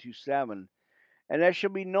 Revelation 2:7. And there shall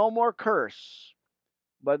be no more curse,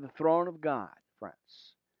 but the throne of God,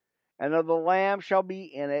 friends. And of the Lamb shall be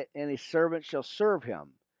in it, and his servants shall serve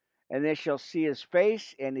him. And they shall see his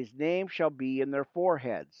face, and his name shall be in their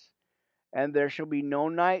foreheads. And there shall be no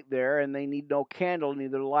night there, and they need no candle,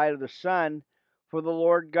 neither light of the sun, for the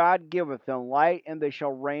Lord God giveth them light, and they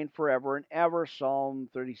shall reign forever and ever. Psalm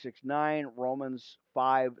 36:9, Romans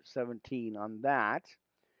 5:17 on that.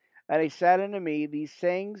 And he said unto me, These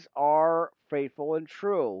things are faithful and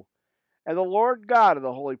true. And the Lord God of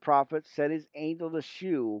the holy prophets sent his angel to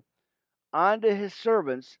shew unto his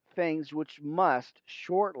servants things which must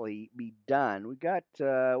shortly be done. We got,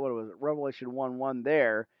 Revelation 1:1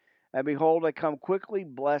 there. And behold, I come quickly,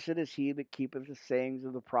 blessed is he that keepeth the sayings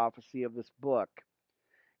of the prophecy of this book.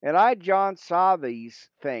 And I, John, saw these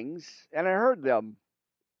things, and I heard them,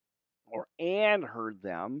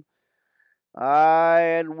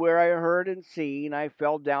 and where I heard and seen, I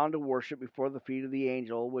fell down to worship before the feet of the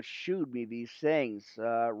angel which shewed me these things.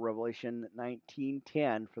 Revelation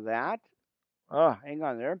 19:10 for that. Hang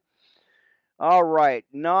on there. All right,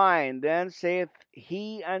 9. Then saith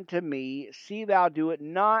he unto me, See thou do it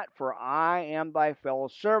not, for I am thy fellow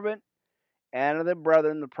servant, and of the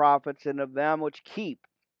brethren the prophets, and of them which keep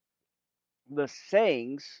the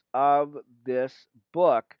sayings of this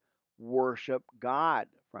book. Worship God,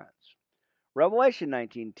 friends. Revelation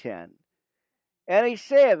 19:10. And he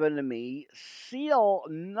saith unto me, Seal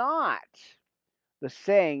not the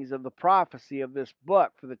sayings of the prophecy of this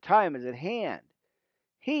book, for the time is at hand.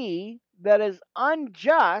 He that is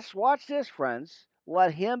unjust, watch this, friends,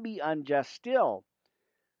 let him be unjust still.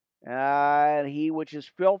 And he which is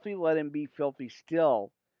filthy, let him be filthy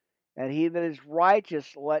still. And he that is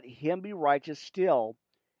righteous, let him be righteous still.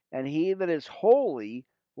 And he that is holy,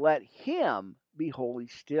 let him be holy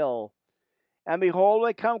still. And behold,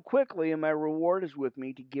 I come quickly, and my reward is with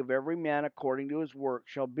me, to give every man according to his work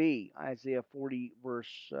shall be. Isaiah 40,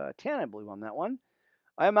 verse 10, I believe, on that one.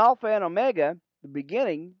 I am Alpha and Omega, the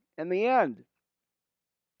beginning and the end,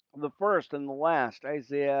 the first and the last.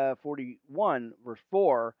 Isaiah 41, verse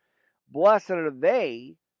 4. Blessed are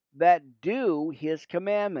they that do his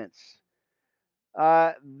commandments.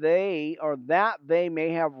 They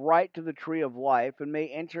may have right to the tree of life, and may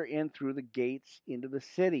enter in through the gates into the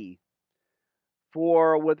city.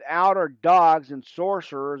 For without are dogs and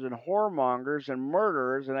sorcerers and whoremongers and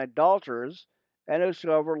murderers and adulterers, and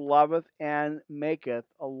whosoever loveth and maketh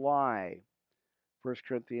a lie. 1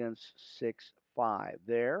 Corinthians 6:5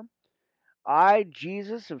 there. I,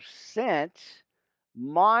 Jesus, have sent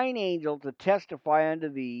mine angel to testify unto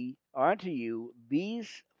you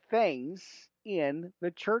these things in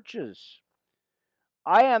the churches.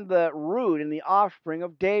 I am the root and the offspring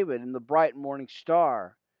of David, and the bright morning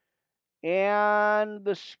star. And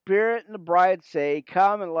the Spirit and the bride say,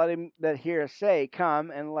 Come, and let him that heareth say,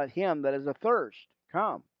 Come, and let him that is athirst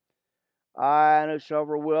come. And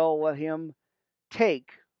whosoever will, let him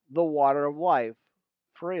take the water of life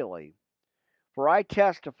freely. For I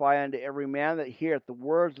testify unto every man that heareth the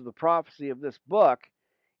words of the prophecy of this book,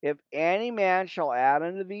 if any man shall add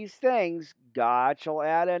unto these things, God shall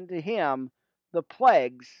add unto him the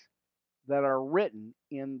plagues that are written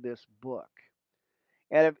in this book.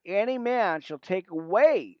 And if any man shall take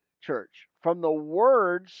away, church, from the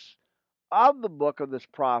words of the book of this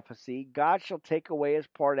prophecy, God shall take away his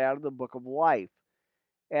part out of the book of life,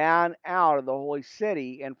 and out of the holy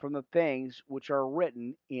city, and from the things which are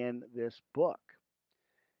written in this book.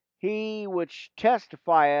 He which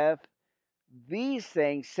testifieth these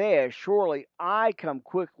things saith, Surely I come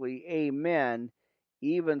quickly, amen.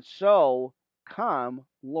 Even so, come,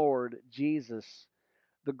 Lord Jesus.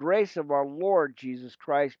 The grace of our Lord Jesus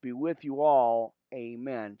Christ be with you all.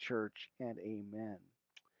 Amen, church, and amen.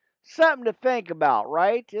 Something to think about,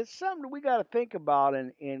 right? It's something we got to think about,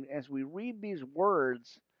 and as we read these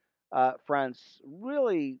words, friends,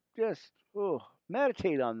 really just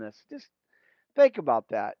meditate on this. Just think about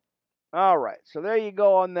that. All right, so there you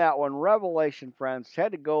go on that one. Revelation, friends.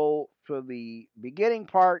 Had to go to the beginning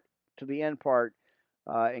part to the end part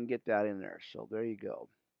and get that in there. So there you go.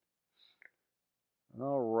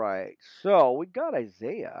 All right. So we got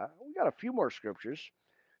Isaiah. We got a few more scriptures.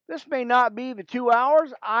 This may not be the 2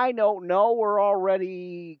 hours. I don't know. We're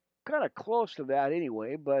already kind of close to that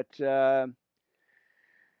anyway, but we'll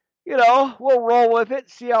roll with it,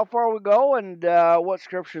 see how far we go, and what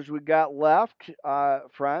scriptures we got left,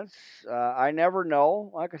 friends. I never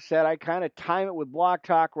know. Like I said, I kind of time it with Block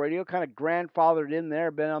Talk Radio, kind of grandfathered in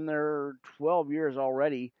there, been on there 12 years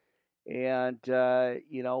already, and,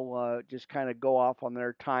 just kind of go off on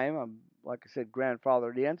their time. I'm, like I said,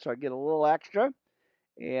 grandfathered in, so I get a little extra,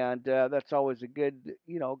 and that's always a good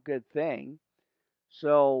thing.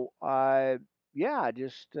 So, yeah,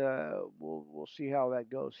 just we'll see how that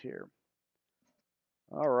goes here.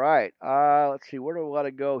 All right. Let's see. Where do we want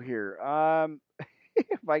to go here?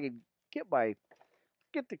 If I could get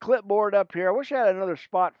the clipboard up here. I wish I had another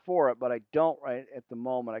spot for it, but I don't right at the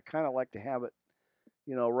moment. I kind of like to have it,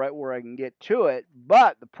 right where I can get to it.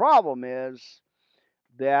 But the problem is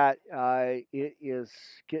that it is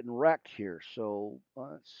getting wrecked here. So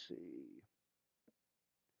let's see.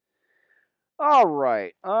 All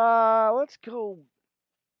right. Let's go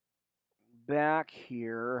back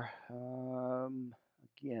here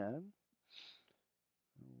again.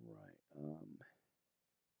 All right.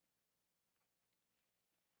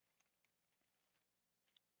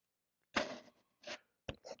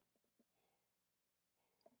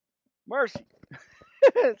 Mercy.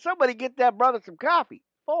 Somebody get that brother some coffee.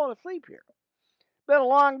 Falling asleep here. Been a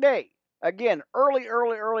long day. Again, early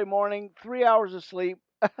morning, 3 hours of sleep.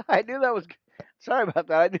 I knew that was. Sorry about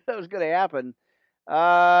that. I knew that was going to happen.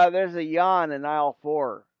 There's a yawn in aisle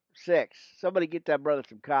 4, 6. Somebody get that brother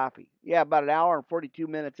some coffee. Yeah, about an hour and 42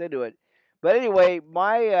 minutes into it. But anyway,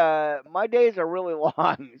 my days are really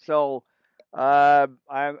long, so I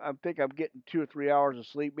think I'm getting 2 or 3 hours of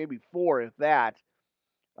sleep, maybe 4 if that.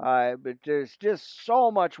 But there's just so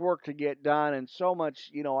much work to get done and so much,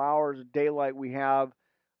 hours of daylight we have.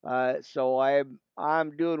 So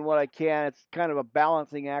I'm doing what I can. It's kind of a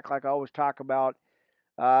balancing act, like I always talk about.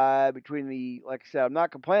 Between like I said, I'm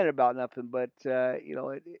not complaining about nothing, but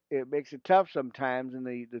it makes it tough sometimes. In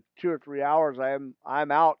the 2 or 3 hours I'm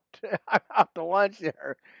out, I'm out to lunch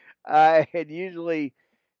there, and usually,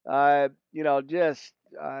 just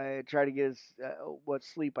try to get as what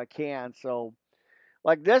sleep I can. So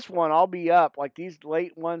like this one, I'll be up. Like these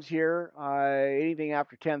late ones here, anything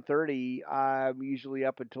after 10:30, I'm usually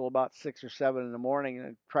up until about 6 or 7 in the morning,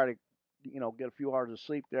 and try to, get a few hours of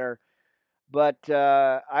sleep there. But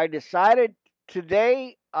I decided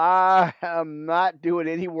today I'm not doing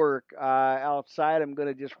any work outside. I'm going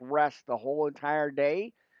to just rest the whole entire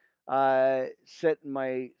day, sit in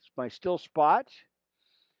my still spot,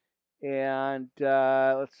 and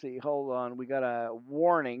let's see. Hold on. We got a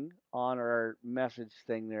warning on our message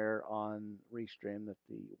thing there on Restream that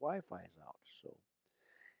the Wi-Fi is out. So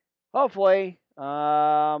hopefully,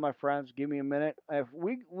 my friends, give me a minute. If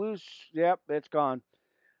we lose, yep, it's gone.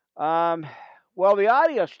 Um, well, the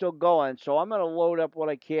audio's still going, so I'm going to load up what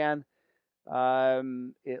I can.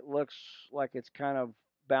 It looks like it's kind of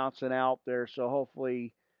bouncing out there, so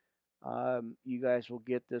hopefully you guys will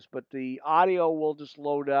get this. But the audio will just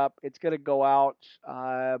load up. It's going to go out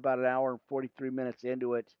about an hour and 43 minutes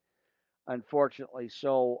into it, unfortunately.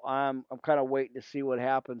 So I'm kind of waiting to see what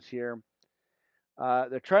happens here.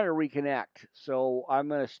 They're trying to reconnect, so I'm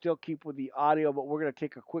going to still keep with the audio, but we're going to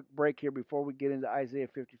take a quick break here before we get into Isaiah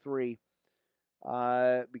 53.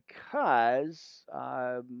 Because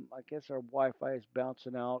I guess our Wi-Fi is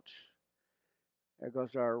bouncing out. There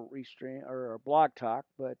goes our restream or our blog talk.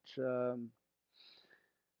 But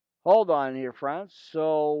hold on here, friends.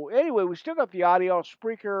 So anyway, we still got the audio.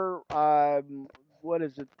 Spreaker, what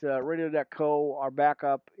is it? Radio.co, our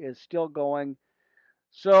backup is still going.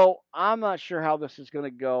 So I'm not sure how this is going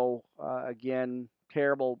to go. Again,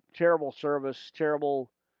 terrible service,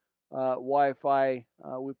 terrible Wi-Fi.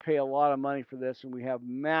 We pay a lot of money for this, and we have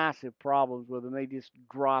massive problems with them. They just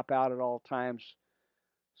drop out at all times.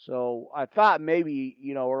 So I thought maybe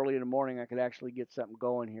early in the morning I could actually get something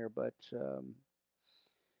going here, but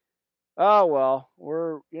oh well,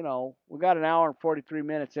 we got an hour and 43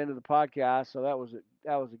 minutes into the podcast, so that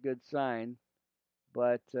was a good sign.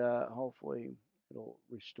 But hopefully it'll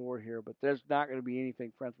restore here. But there's not going to be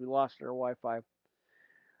anything, friends. We lost our Wi-Fi.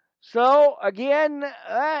 So again,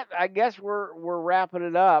 I guess we're wrapping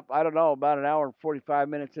it up. I don't know, about an hour and 45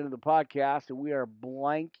 minutes into the podcast, and we are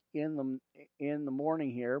blank in the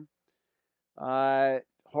morning here.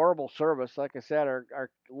 Horrible service, like I said,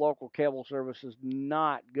 our local cable service is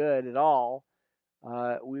not good at all.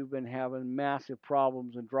 We've been having massive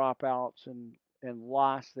problems and dropouts and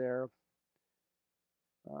loss there.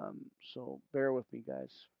 So bear with me,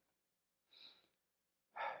 guys.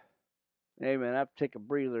 Hey, man, I have to take a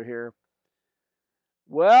breather here.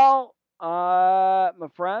 Well, my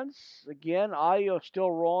friends, again, audio still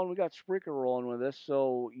rolling. We got Spreaker rolling with us.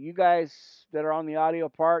 So you guys that are on the audio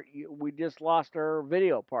part, we just lost our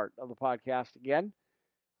video part of the podcast again.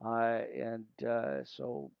 And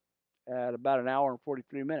so at about an hour and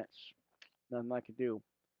 43 minutes, nothing I could do.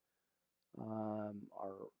 Our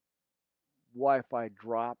Wi-Fi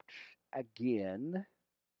dropped again.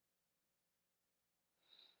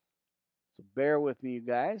 So bear with me, you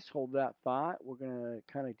guys. Hold that thought. We're going to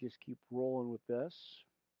kind of just keep rolling with this.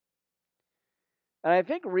 And I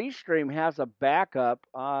think Restream has a backup.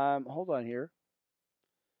 Hold on here.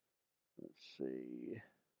 Let's see.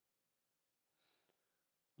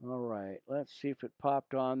 All right. Let's see if it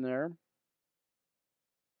popped on there.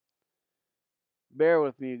 Bear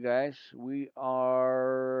with me, you guys. We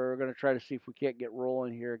are going to try to see if we can't get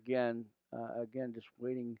rolling here again. Again, just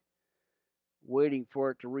waiting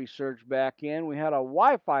for it to resurge back in. We had a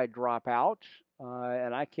Wi-Fi dropout,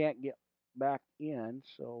 and I can't get back in.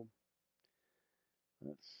 So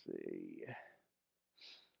let's see.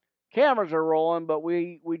 Cameras are rolling, but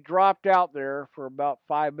we dropped out there for about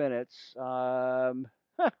 5 minutes.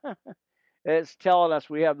 It's telling us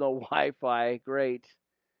we have no Wi-Fi. Great.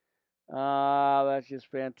 That's just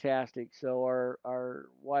fantastic. So our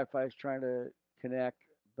Wi-Fi is trying to connect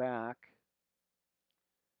back.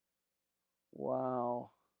 Wow.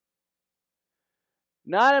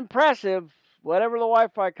 Not impressive. Whatever the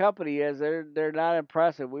Wi-Fi company is, they're not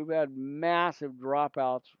impressive. We've had massive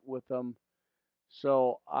dropouts with them.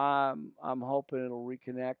 So I'm hoping it'll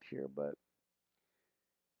reconnect here, but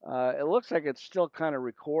it looks like it's still kind of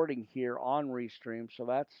recording here on Restream, so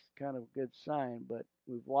that's kind of a good sign. But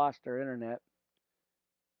we've lost our internet.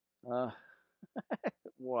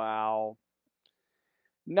 Wow,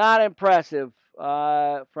 not impressive,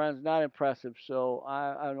 friends. Not impressive. So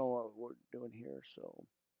I don't know what we're doing here. So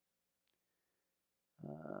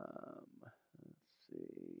let's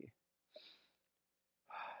see.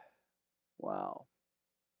 Wow.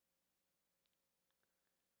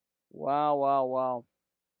 Wow, wow, wow.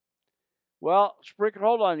 Well, Spreaker,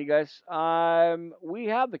 hold on, you guys. We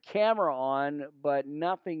have the camera on, but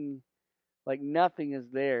nothing, like nothing is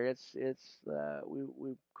there.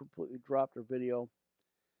 We completely dropped our video.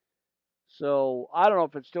 So I don't know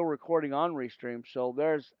if it's still recording on Restream. So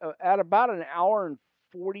there's at about an hour and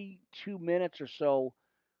 42 minutes or so,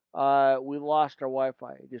 we lost our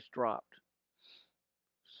Wi-Fi. It just dropped.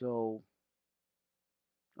 So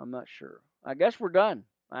I'm not sure. I guess we're done.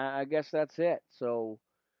 I guess that's it. So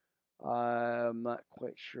I'm not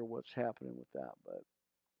quite sure what's happening with that, but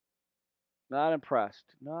not impressed.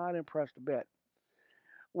 Not impressed a bit.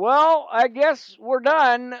 Well, I guess we're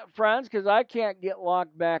done, friends, because I can't get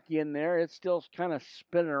locked back in there. It's still kind of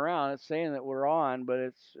spinning around. It's saying that we're on,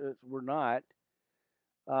 but we're not.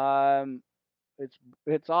 Um,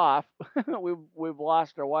 it's off. We've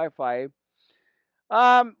lost our Wi-Fi.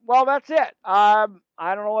 Well, that's it. I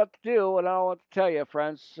don't know what to do, and I don't know what to tell you,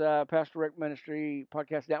 friends. Pastor Rick Ministry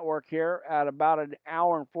Podcast Network here at about an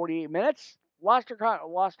hour and 48 minutes. Lost our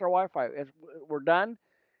Wi-Fi. We're done,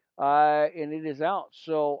 and it is out.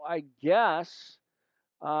 So I guess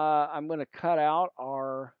I'm going to cut out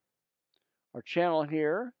our channel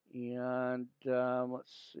here, and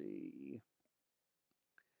let's see.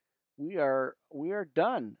 We are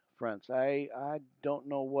done, friends. I don't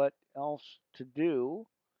know what else to do.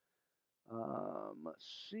 Let's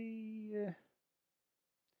see.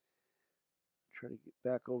 Try to get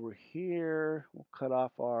back over here. We'll cut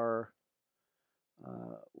off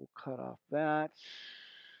that.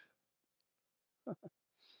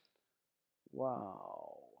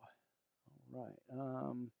 Wow. All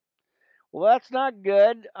right. Well, that's not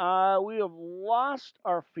good. We have lost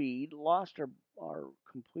our feed, lost our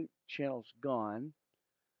complete channel's gone.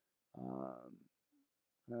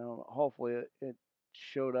 Now, hopefully it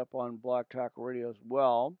showed up on Blog Talk Radio as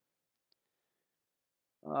well.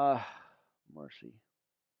 Mercy.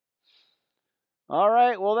 All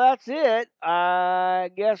right, well that's it. I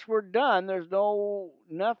guess we're done. There's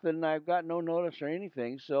nothing. I've got no notice or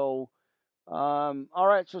anything. So, all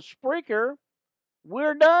right. So Spreaker,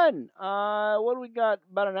 we're done. What do we got?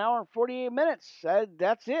 About an hour and 48 minutes.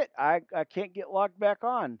 That's it. I can't get logged back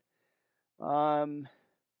on.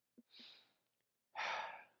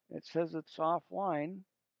 It says it's offline.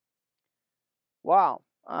 Wow.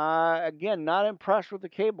 Again, not impressed with the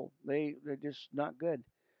cable. They're just not good.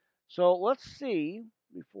 So let's see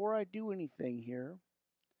before I do anything here.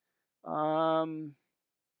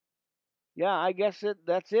 Yeah, I guess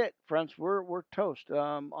that's it, friends. We're toast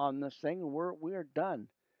on this thing. We are done.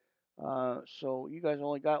 So you guys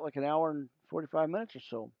only got like an hour and 45 minutes or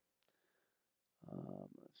so.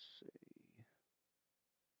 Let's see.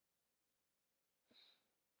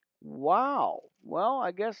 Wow. Well,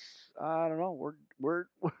 I guess I don't know. We're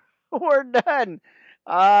we're done.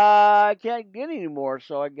 I can't get any more,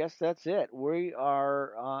 so I guess that's it. We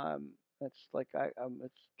are. It's like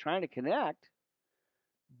it's trying to connect,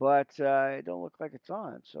 but it don't look like it's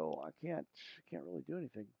on, so I can't really do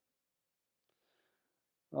anything.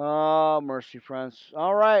 Oh, mercy, friends.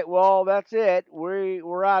 All right, well, that's it.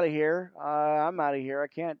 We're out of here. I'm out of here. I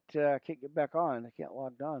can't get back on. I can't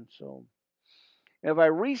log on. So if I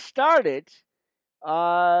restart it,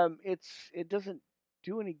 it doesn't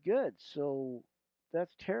do any good. So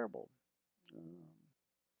that's terrible. Um,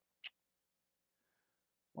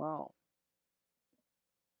 wow.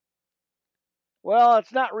 Well,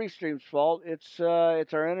 it's not Restream's fault. It's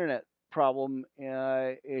our internet problem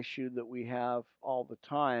issue that we have all the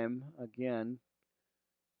time. Again,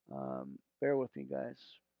 bear with me, guys.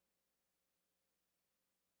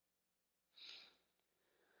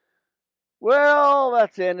 Well,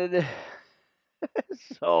 that's ended.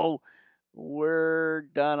 So we're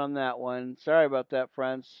done on that one. Sorry about that,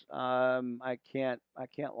 friends. I can't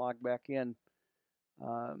log back in.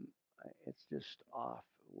 Um, it's just off.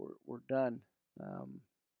 We're done. Um,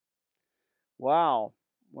 wow.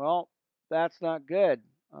 Well, that's not good.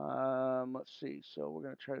 Let's see. So we're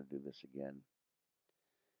gonna try to do this again.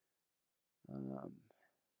 Um,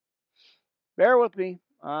 bear with me.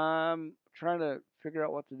 I'm trying to figure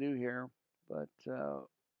out what to do here, but our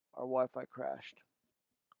Wi-Fi crashed.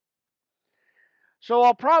 So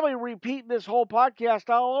I'll probably repeat this whole podcast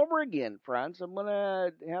all over again, friends. I'm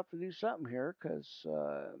gonna have to do something here because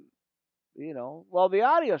well, the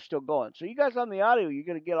audio's still going. So you guys on the audio, you're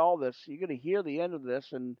gonna get all this. You're gonna hear the end of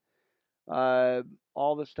this and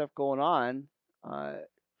all this stuff going on. Uh,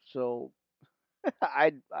 so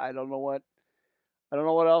I don't know what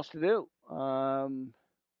else to do.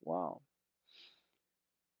 Wow.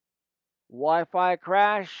 Wi-Fi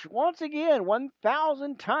crash once again,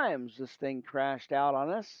 1,000 times this thing crashed out on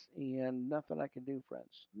us, and nothing I can do,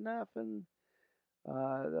 friends. Nothing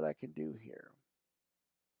that I can do here.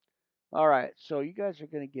 All right, so you guys are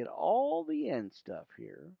going to get all the end stuff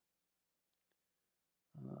here.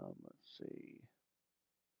 Let's see.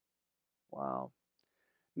 Wow,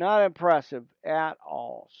 not impressive at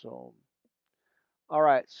all. So, all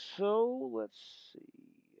right, so let's see.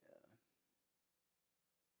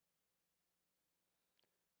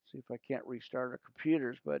 See if I can't restart our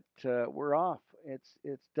computers, but we're off.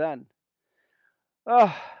 It's done.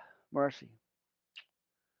 Oh, mercy.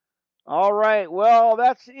 All right. Well,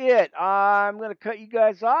 that's it. I'm going to cut you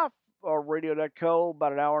guys off. Radio.co,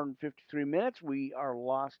 about an hour and 53 minutes. We are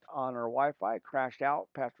lost on our Wi Fi, crashed out.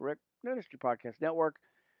 Pastor Rick, Ministry Podcast Network.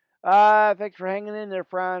 Thanks for hanging in there,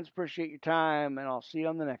 friends. Appreciate your time, and I'll see you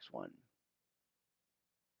on the next one.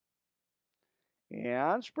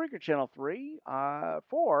 And Spreaker Channel 3,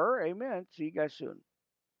 4. Amen. See you guys soon.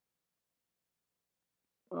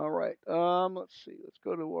 All right. Let's see. Let's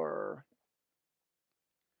go to our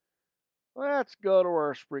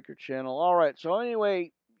Spreaker channel. All right. So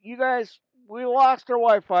anyway, you guys, we lost our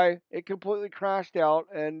Wi-Fi. It completely crashed out,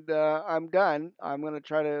 and I'm done. I'm gonna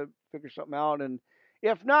try to figure something out, and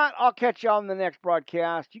if not, I'll catch you on the next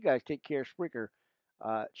broadcast. You guys take care, Spreaker,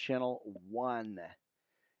 channel 1.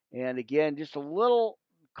 And again, just a little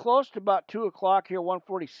close to about 2 o'clock here,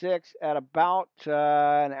 1:46, at about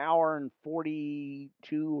an hour and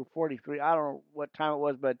 42 or 43. I don't know what time it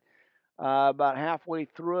was, but about halfway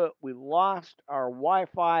through it, we lost our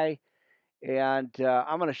Wi-Fi, and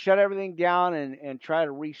I'm going to shut everything down and try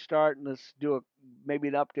to restart, and let's do maybe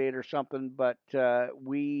an update or something. But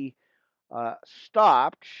we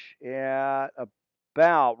stopped at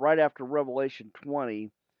about right after Revelation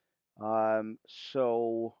 20.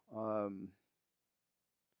 So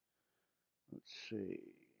let's see.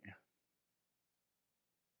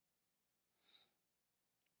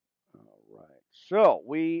 All right. So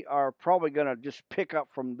we are probably going to just pick up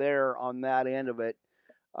from there on that end of it.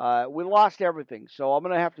 We lost everything, so I'm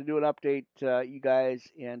gonna have to do an update, you guys.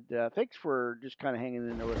 And thanks for just kind of hanging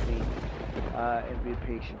in there with me and being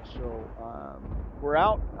patient. So we're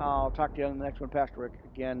out. I'll talk to you on the next one, Pastor Rick,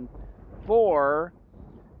 again for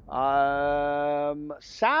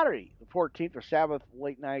Saturday, the 14th, or Sabbath,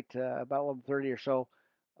 late night, about 11:30 or so,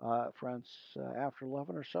 friends, after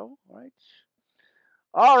 11 or so.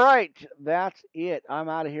 All right, that's it. I'm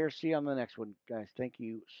out of here. See you on the next one, guys. Thank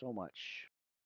you so much.